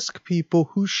 don't ask people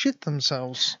who shit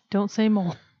themselves. Don't say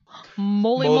mole.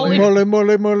 Moly.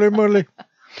 Moly. Mole.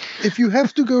 If you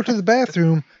have to go to the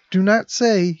bathroom, do not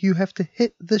say you have to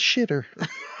hit the shitter.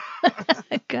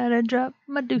 I gotta drop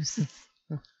my deuces.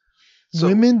 So-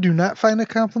 Women do not find it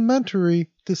complimentary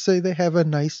to say they have a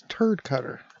nice turd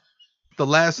cutter. The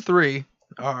last 3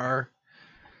 are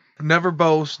never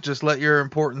boast, just let your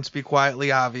importance be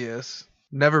quietly obvious.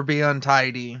 Never be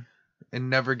untidy, and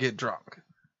never get drunk.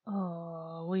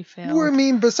 Oh, we failed. Well, I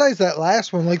mean, besides that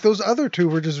last one, like, those other 2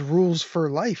 were just rules for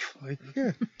life. Like,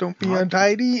 yeah, don't be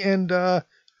untidy and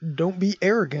don't be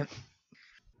arrogant.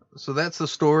 So that's the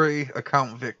story of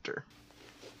Count Victor.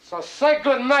 So say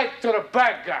good night to the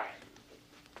bad guy.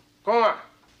 Go on.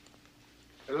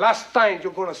 The last time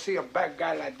you're gonna see a bad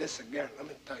guy like this again, let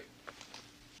me tell you.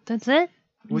 That's it?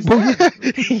 Was Well, that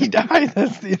yeah, he died.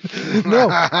 That's the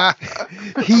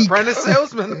no. He apprentice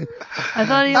salesman? I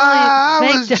thought he I only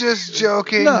was faked it. just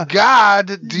joking. No. God,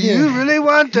 do you Yeah. really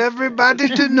want everybody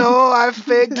to know I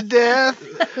faked death?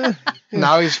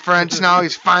 Now he's French. Now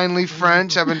he's finally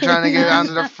French. I've been trying to get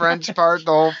onto the French part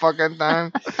the whole fucking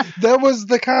time. That was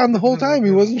the con the whole time.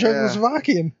 He wasn't Yeah.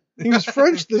 Czechoslovakian. He was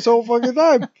French this whole fucking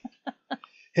time.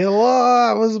 Hello,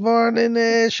 I was born in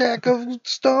a shack of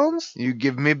stones. You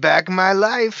give me back my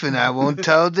life, and I won't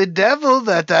tell the devil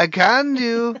that I conned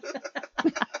you.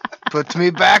 Put me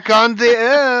back on the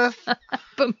earth.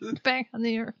 Put me back on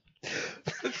the earth.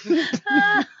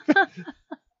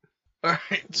 All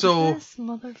right, so This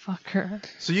motherfucker.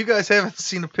 you guys haven't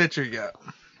seen a picture yet,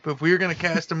 but if we were gonna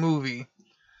cast a movie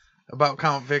about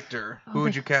Count Victor, who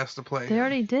would you cast to play? They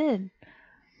already did.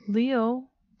 Leo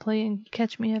playing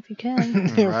Catch Me If You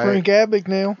Can. Yeah, Right. Frank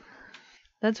Abagnale.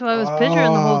 That's what I was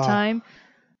picturing the whole Ah. time.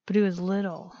 But he was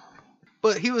little.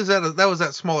 But he was that was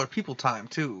at smaller people time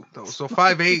too, though. So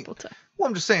 5'8". People time. Well,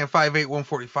 I'm just saying 5'8",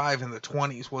 145 in the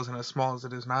 20s wasn't as small as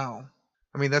it is now.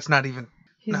 I mean, that's not even.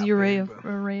 He's Not Uriah big,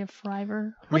 but-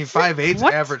 Fryver. I mean, What's that? 5'8's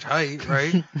What? average height,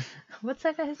 right? What's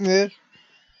that guy's Yeah.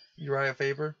 Uriah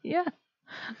Faber. Yeah.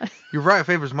 Uriah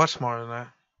Faber's much smaller than that.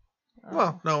 Oh.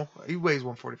 Well, no, he weighs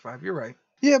 145. You're right.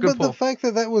 Yeah, Good but pull. the fact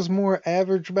that that was more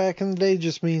average back in the day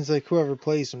just means like whoever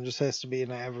plays him just has to be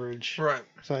an average Right.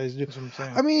 size dude. That's what I'm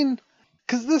saying. I mean,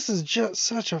 because this is just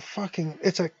such a fucking.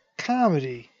 It's a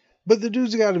comedy. But the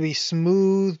dude's got to be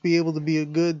smooth, be able to be a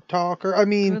good talker. I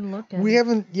mean, Good looking.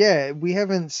 we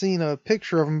haven't seen a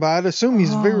picture of him, but I'd assume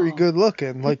he's very Oh, good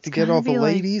looking. Like it's to get gotta all the be,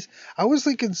 like- ladies. I was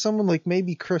thinking someone like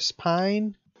maybe Chris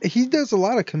Pine. He does a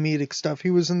lot of comedic stuff. He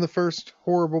was in the first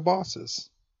Horrible Bosses.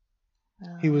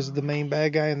 He was the main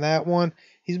bad guy in that one.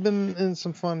 He's been in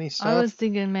some funny stuff. I was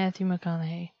thinking Matthew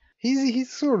McConaughey.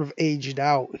 He's sort of aged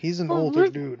out. He's an older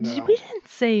dude now. We didn't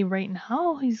say right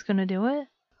now he's gonna do it.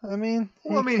 I mean,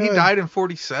 well, I mean, he could. died in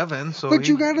 47, so But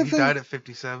he, you gotta he think- died at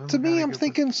 57. To me, Gotta I'm give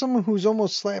thinking someone who's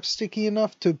almost slapsticky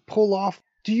enough to pull off.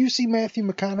 Do you see Matthew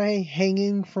McConaughey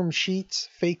hanging from sheets,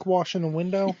 fake washing a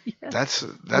window? That's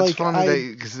Like,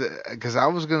 funny because I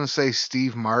was gonna say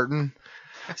Steve Martin.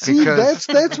 See, Because-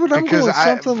 that's what I'm Because going.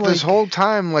 Something this like whole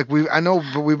time, like but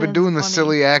we've been That's doing the funny.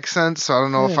 silly accents, so I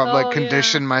don't know if Yeah. I've like Oh, yeah.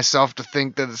 conditioned myself to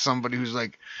think that it's somebody who's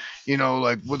like, you know,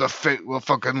 like with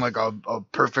fucking like a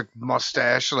perfect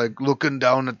mustache, like looking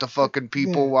down at the fucking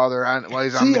people Yeah. while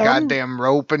he's on See, the I'm- goddamn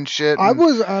rope and shit. I and-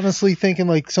 was honestly thinking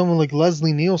like someone like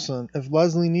Leslie Nielsen. If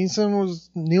Leslie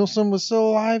Nielsen was still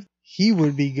alive, he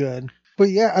would be good. But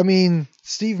yeah, I mean,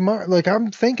 Steve Martin, like I'm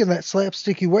thinking that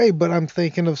slapsticky way, but I'm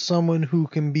thinking of someone who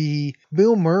can be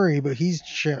Bill Murray, but he's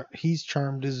charmed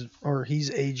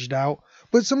he's aged out.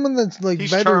 But someone that's like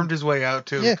He's better. charmed his way out,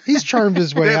 too. Yeah, he's charmed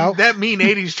his way that, out. that mean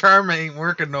 80s charm ain't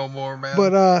working no more, man.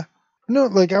 But no,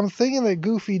 like I'm thinking that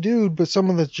goofy dude, but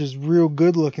someone that's just real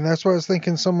good looking. That's why I was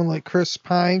thinking someone like Chris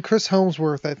Pine. Chris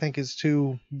Helmsworth, I think, is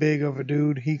too big of a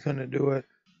dude. He couldn't do it.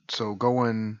 So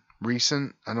going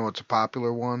recent, I know it's a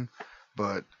popular one,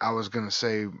 but I was gonna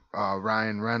say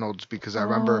Ryan Reynolds because I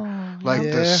remember like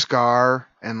the Yeah. Scar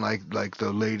and like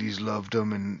the ladies loved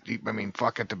him, and I mean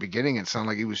fuck at the beginning it sounded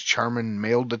like he was charming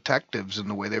male detectives in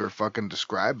the way they were fucking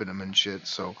describing him and shit.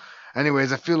 So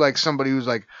anyways, I feel like somebody who's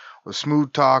like a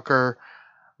smooth talker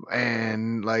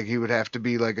and like he would have to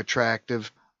be like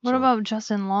attractive. What So- about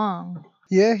Justin Long?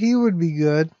 Yeah, he would be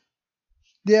good.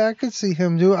 Yeah, I could see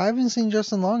him do it. I haven't seen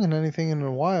Justin Long in anything in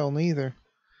a while, neither.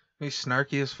 He's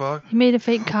snarky as fuck. He made a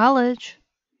fake college.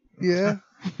 Yeah.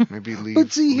 Maybe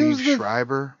But see, here's Liev the-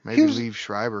 Schreiber. Maybe here's- Liev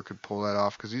Schreiber could pull that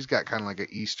off because he's got kind of like an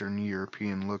Eastern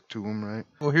European look to him, right?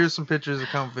 Well, here's some pictures of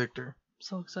Count Victor.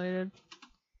 So excited.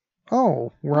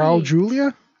 Oh, Raul Wait.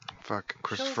 Julia? Fucking us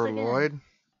Christopher again. Lloyd.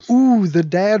 Ooh, the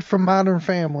dad from Modern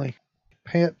Family.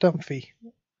 Pat Dunphy.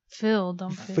 Phil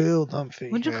Dunphy. Phil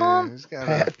Dunphy. What'd you call him? He's got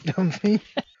Pat Dunphy.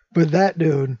 But that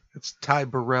dude, It's Ty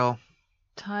Burrell.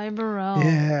 Ty Burrell.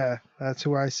 yeah, that's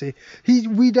who I see.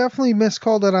 We definitely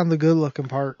miscalled it on the good looking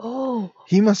part. Oh,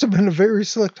 He must have been a very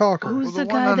slick talker. Who's well, the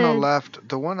the one guy on the that- left.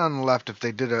 The one on the left. If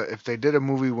they did a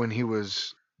movie when he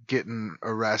was getting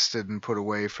arrested and put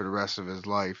away for the rest of his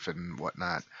life and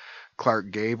whatnot,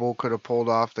 Clark Gable could have pulled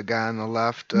off the guy on the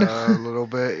left a little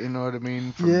bit. You know what I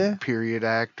mean? From Yeah. period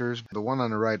actors. The one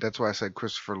on the right. That's why I said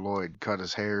Christopher Lloyd. Cut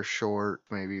his hair short.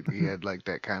 Maybe he had like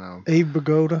that kind Abe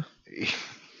Pagoda. of.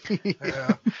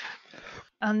 Yeah.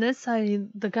 on this side,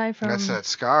 the guy from That's that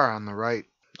scar on the right.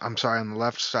 I'm sorry, on the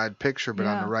left side picture, but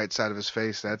on Yeah. the right side of his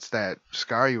face, that's that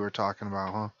scar you were talking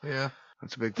about, huh? Yeah.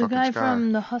 That's a big the fucking guy scar.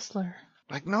 from The Hustler.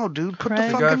 Like, no, dude, put the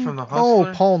Craig. The guy fucking... from the Oh,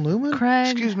 Hustler. Paul Newman?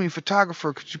 Craig. Excuse me,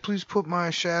 photographer, could you please put my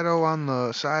shadow on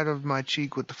the side of my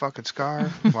cheek with the fucking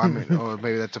scar? Well, I mean, or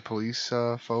maybe that's a police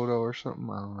photo or something.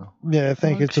 I don't know. Yeah, I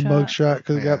think it's a mugshot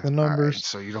because it got the all right, numbers.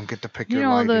 so you don't get to pick You your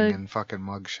know, lighting the- in fucking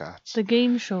mugshots. The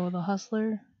game show, The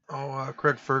Hustler. Oh,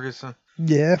 Craig Ferguson.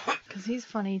 Yeah. Because he's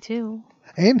funny too.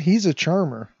 And he's a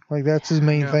charmer. Like, that's his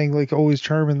main Yeah. thing, like, always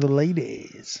charming the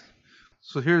ladies.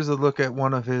 So here's a look at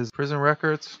one of his prison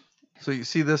records. So you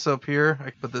see this up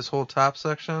here, but this whole top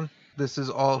section, this is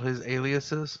all his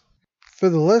aliases. For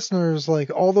the listeners,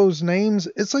 like, all those names,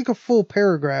 it's like a full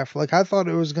paragraph. Like, I thought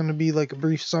it was going to be, like, a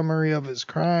brief summary of his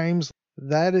crimes.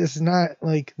 That is not,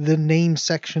 like, the name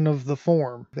section of the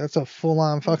form. That's a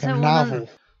full-on that fucking one novel.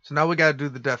 So now we got to do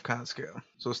the DEFCON scale.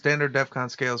 So standard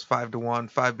DEFCON scale is 5 to 1,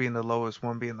 5 being the lowest,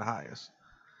 1 being the highest.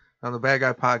 On the Bad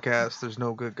Guy podcast, there's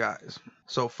no good guys.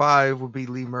 So 5 would be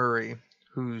Lee Murray,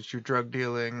 who's your drug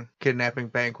dealing, kidnapping,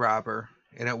 bank robber.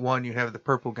 And at 1, you have the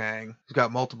Purple Gang, who's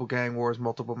got multiple gang wars,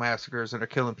 multiple massacres, and are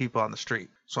killing people on the street.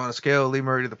 So on a scale of Lee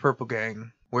Murray to the Purple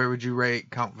Gang, where would you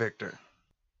rate Count Victor?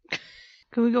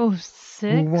 Can we go 6?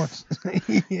 Who wants...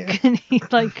 yeah. Can he,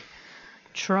 like,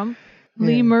 trump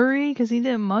Lee Yeah. Murray? Because he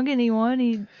didn't mug anyone.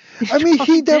 I mean, all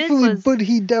he did definitely, was- but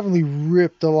he definitely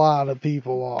ripped a lot of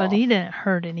people off. But he didn't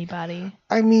hurt anybody.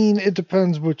 I mean, it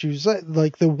depends what you say.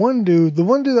 Like, the one dude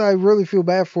that I really feel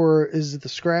bad for is the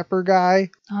scrapper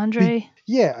guy. Andre?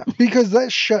 Yeah, because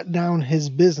that shut down his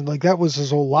business. Like, that was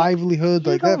his whole livelihood.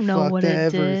 You Like, that don't know fucked what it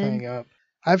everything did. up.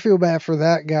 I feel bad for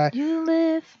that guy. You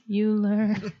live, you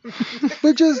learn.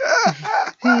 But just...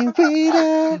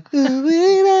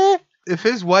 If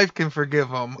his wife can forgive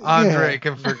him, Andre Yeah.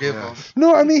 can forgive Yeah. him.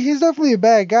 No, I mean, he's definitely a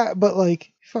bad guy, but, like,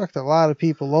 he fucked a lot of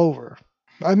people over.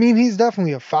 I mean, he's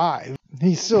definitely a 5.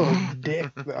 He's still a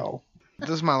dick, though. This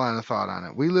is my line of thought on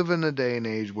it. We live in a day and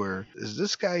age where, is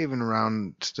this guy even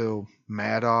around still?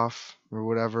 Madoff or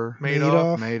whatever?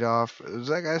 Madoff. Madoff. Is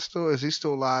that guy still, is he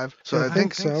still alive? So I I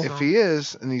think think so. if he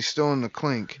is, and he's still in the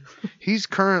clink, he's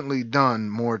currently done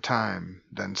more time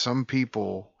than some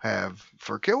people have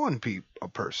for killing a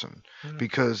person.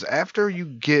 Because after you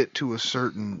get to a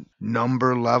certain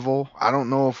number level, I don't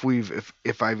know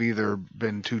if I've either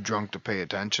been too drunk to pay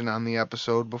attention on the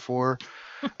episode before,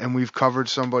 and we've covered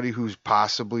somebody who's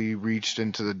possibly reached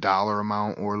into the dollar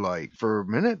amount, or like for a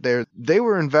minute there, they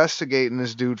were investigating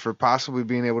this dude for possibly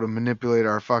being able to manipulate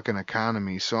our fucking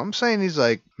economy. So I'm saying he's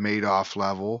like Madoff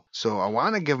level. So I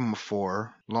want to give him a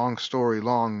 4. Long story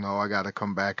long, though, I got to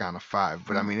come back on a 5.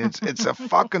 But I mean, it's a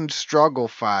fucking struggle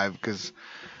 5 because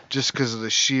of the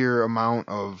sheer amount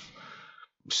of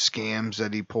scams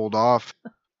that he pulled off.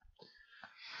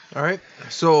 All right,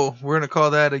 so we're going to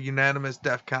call that a unanimous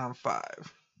DEFCON 5.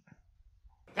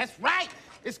 That's right.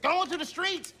 It's going to the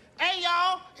streets. Hey,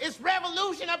 y'all, it's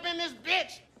revolution up in this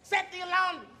bitch. Set the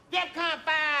alarm. DEFCON 5.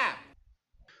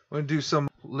 We're going to do some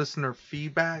listener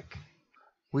feedback.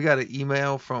 We got an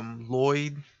email from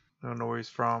Lloyd. I don't know where he's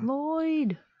from.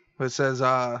 Lloyd. But it says,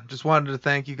 just wanted to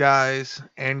thank you guys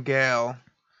and Gail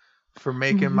for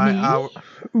making my hour.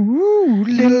 Ooh,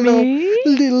 Me?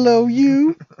 little old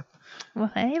you. Well,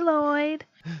 hey, Lloyd.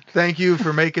 Thank you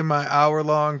for making my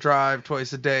hour-long drive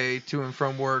twice a day to and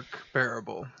from work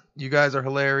bearable. You guys are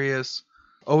hilarious.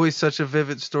 Always such a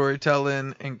vivid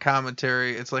storytelling and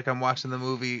commentary. It's like I'm watching the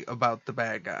movie about the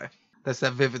bad guy. That's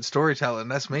that vivid storytelling.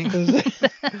 That's me. I'm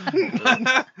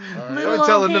Little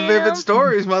telling the old vivid him.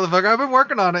 stories, motherfucker. I've been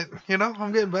working on it. You know,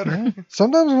 I'm getting better.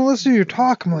 Sometimes when I listen to you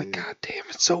talk, I'm like, God damn,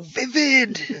 it's so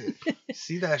vivid.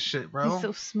 See that shit, bro. He's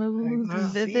so smooth I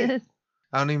and see vivid.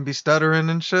 I don't even be stuttering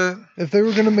and shit. If they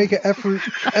were going to make an effort...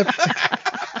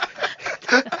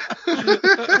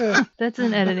 That's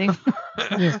in editing.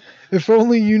 yeah, if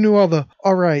only you knew all the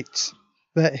alrights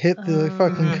that hit the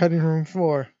fucking cutting room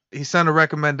floor. He sent a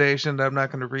recommendation that I'm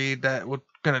not going to read that we're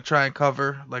going to try and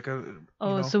cover. Like a,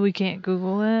 Oh, you know, so we can't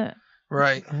Google it?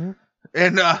 right. Mhm.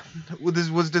 And what this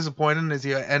was disappointing is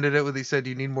he ended it with, he said,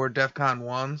 you need more DEFCON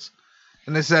 1s.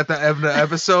 And this is at the end of the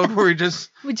episode where he just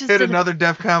We just hit did another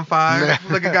DEFCON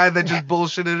 5. Like a guy that just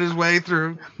bullshitted his way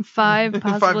through 5,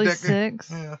 possibly decades.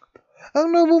 6. Yeah. I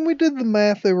don't know, when we did the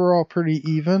math, they were all pretty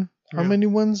even. How Yeah. many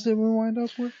ones did we wind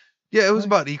up with? Yeah, it was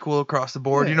about equal across the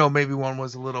board. Yeah. You know, maybe one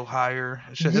was a little higher.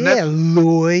 And shit. And Yeah,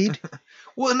 Lloyd.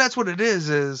 well, and that's what it is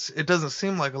it doesn't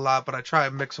seem like a lot, but I try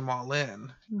and mix them all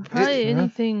in. Probably Yeah.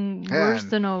 anything Yeah, worse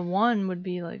and- than a 1 would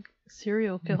be like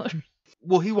serial killer.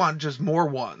 Well, he wanted just more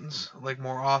ones, like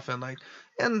more often, like,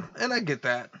 and I get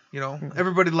that, you know,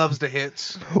 everybody loves the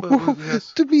hits. But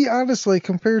yes. To be honest, like,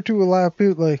 compared to a lot of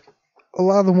people, like, a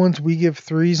lot of the ones we give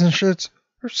 3s and shits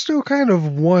are still kind of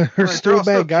one, are Like, they're still all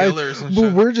bad guys, killers and but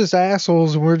shit. we're just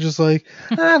assholes, and we're just like,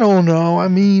 I don't know. I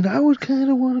mean, I would kind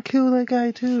of want to kill that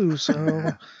guy too.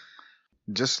 So,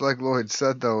 Just like Lloyd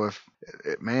said, though, if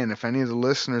any of the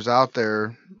listeners out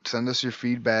there, send us your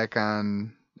feedback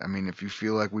on. I mean, if you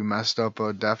feel like we messed up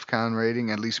a DEF CON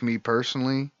rating, at least me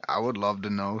personally, I would love to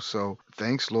know. So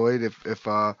thanks, Lloyd. If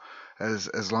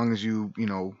as long as you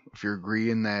if you're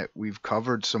agreeing that we've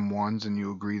covered some ones and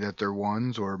you agree that they're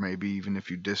ones, or maybe even if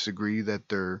you disagree that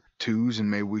they're twos and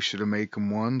maybe we should have made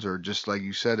them ones, or just like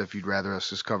you said, if you'd rather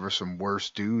us just cover some worse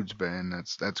dudes, Ben,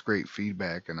 that's great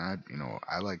feedback, and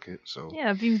I like it. So Yeah,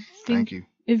 if you thank you.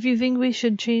 If you think we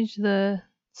should change the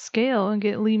scale and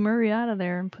get Lee Murray out of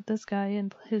there and put this guy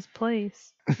in his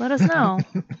place, let us know.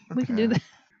 We can do that.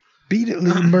 beat it,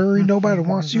 Lee Murray. Nobody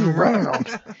wants you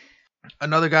around.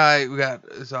 Another guy we got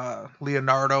is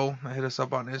Leonardo. Hit us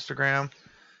up on Instagram,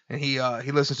 and he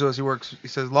listens to us. He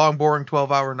says long, boring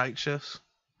 12-hour night shifts,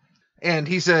 and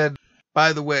he said,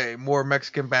 by the way, more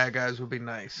Mexican bad guys would be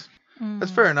nice.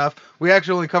 That's fair enough. We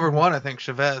actually only covered one, I think,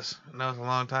 Chavez, and that was a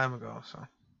long time ago. So.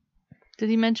 Did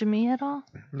he mention me at all?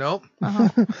 Nope.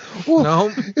 Well,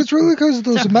 Nope. it's really because of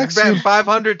those Mexican.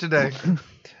 500 today.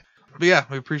 But yeah,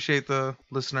 we appreciate the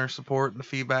listener support and the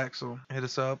feedback. So hit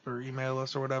us up or email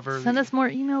us or whatever. Send us more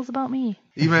emails about me.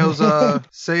 Emails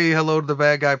say hello to the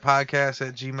bad guy podcast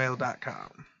at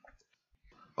gmail.com.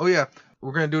 Oh yeah,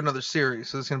 we're gonna do another series.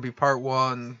 So this is gonna be part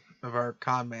 1 of our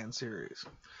Con Man series.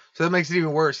 So that makes it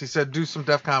even worse. He said do some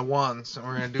DEF CON 1s, and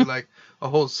we're gonna do like a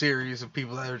whole series of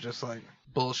people that are just like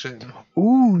bullshitting.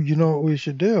 Ooh, you know what we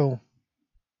should do?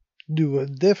 Do a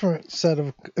different set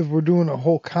of, if we're doing a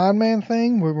whole con man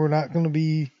thing where we're not going to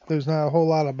be, there's not a whole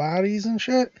lot of bodies and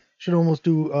shit, should almost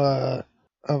do a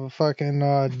fucking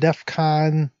DEF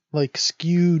CON, like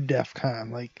skewed DEF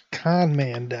CON, like con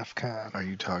man DEF CON. Are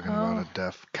you talking about a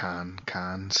DEF CON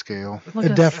scale? A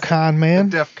DEF CON man? A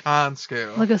DEF CON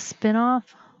scale. Like a spin-off?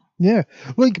 Yeah,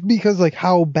 like, because like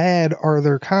how bad are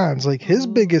their cons? Like his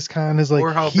biggest con is like,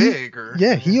 or how big, or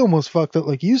yeah, he almost fucked up,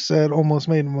 like you said, almost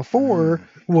made him a 4.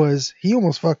 Was he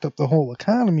almost fucked up the whole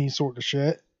economy, sort of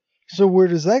shit. So where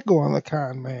does that go on the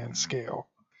con man scale?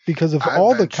 Because of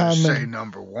all the con say men,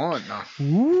 number 1. No.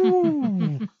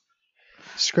 ooh,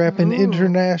 scrapping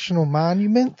international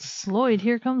monuments. Lloyd,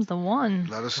 here comes the one.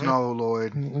 Let us know,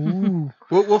 Lloyd. Ooh,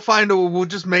 we'll find a. We'll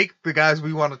just make the guys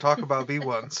we want to talk about be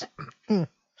ones.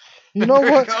 you know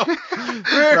what?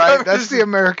 Right, that's the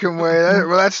American way.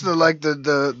 That's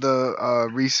the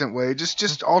recent way.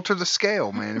 Just alter the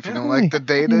scale, man. If you don't like the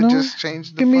data, just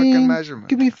change the fucking measurement.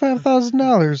 Give me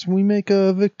 $5,000. We make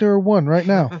a Victor 1 right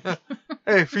now.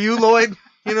 Hey, for you, Lloyd,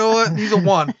 you know what? He's a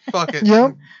 1. Fuck it.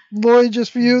 Yep, Lloyd,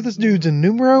 just for you. This dude's a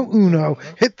numero uno.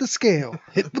 Hit the scale.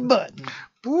 Hit the button.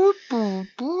 Boop, boop,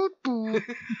 boop, boop.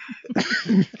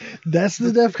 That's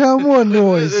the DEF CON 1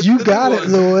 noise. You got it,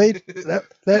 Lloyd.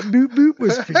 That boop boop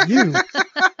was for you.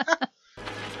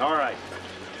 All right.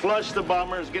 Flush the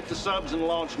bombers, get the subs in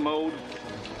launch mode.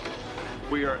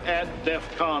 We are at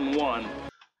DEF CON 1.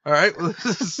 All right, well, let's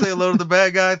just say hello to the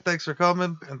bad guy. Thanks for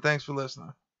coming, and thanks for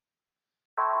listening.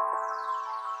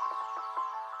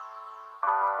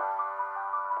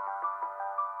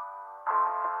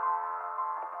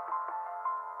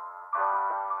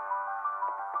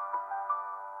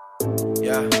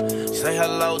 Yeah, say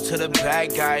hello to the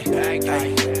bad guy. Ay,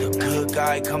 the good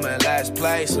guy coming last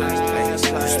place. Ay,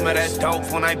 smell that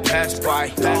dope when I pass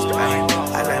by. Ay,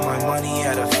 I let my money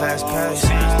at a fast pace.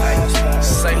 Ay,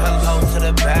 say hello to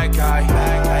the bad guy.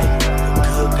 Ay, the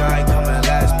good guy coming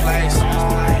last place.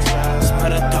 Ay, smell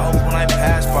the dope when I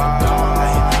pass by.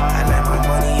 Ay, I let my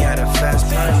money at a fast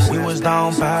pace. We was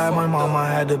down bad, my mama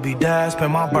had to be dad.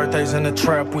 Spent my birthdays in the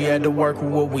trap, we had to work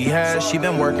with what we had. She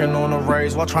been working on a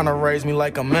raise while trying to raise me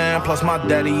like a man. Plus my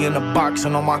daddy in the box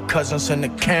and all my cousins in the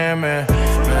can, man.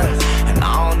 And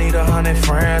I don't need 100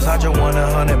 friends, I just want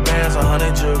 100 bands,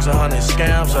 100 jugs, 100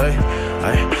 scams,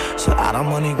 ay. So I done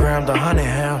money grabbed 100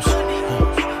 hams.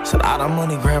 Said I done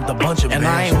money grabbed a bunch of bands.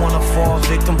 And I ain't wanna fall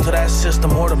victim to that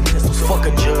system or the pistols. Fuck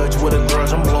a judge with a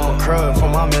grudge, I'm blowing crud for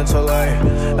my mental, ay.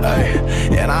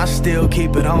 And I still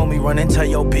keep it on me. Run and tell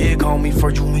your big homie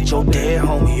before you meet your dead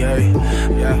homie, ay.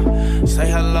 Yeah, say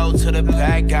hello to the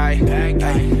bad guy, ay.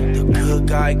 The good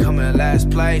guy coming last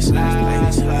place. Ay.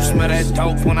 You smell that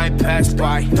dope when I pass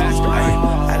by.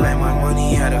 Ay. I let my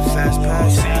money at a fast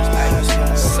pace.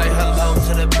 Ay. Say hello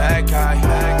to the bad guy,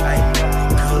 ay.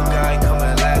 The good guy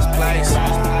coming last place.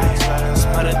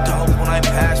 Smell the dope when I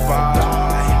pass by.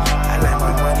 I let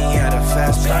my money at a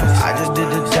fast pace. I just did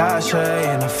the dash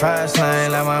in the fast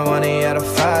lane. Let my money at a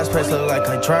fast pace. Look like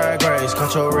a drag race.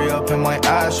 Control re-up in my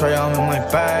ashtray. I'm in my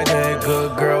bag. Hey,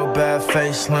 good girl, bad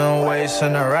face, slim waist,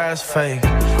 and her ass fake.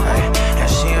 Ay, and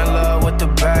she in love with the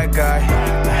bad guy.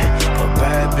 Ay, but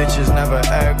bad bitches never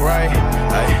act right.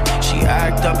 Ay, she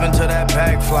act up until that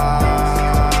bag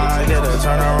fly. Did a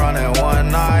turn around in one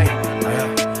night.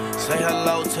 Ay, say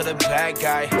hello to the bad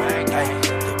guy. Ay,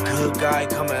 the good guy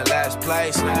coming last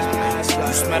place.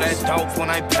 You smell that dope when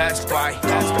I pass by.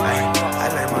 I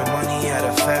lay my money at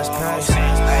a fast pace.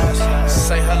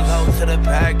 Say hello to the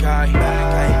bad guy.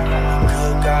 The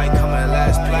good guy coming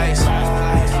last place.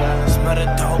 Smell the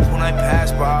dope when I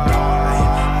pass by.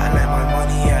 I lay my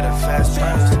money at a fast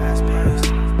pace.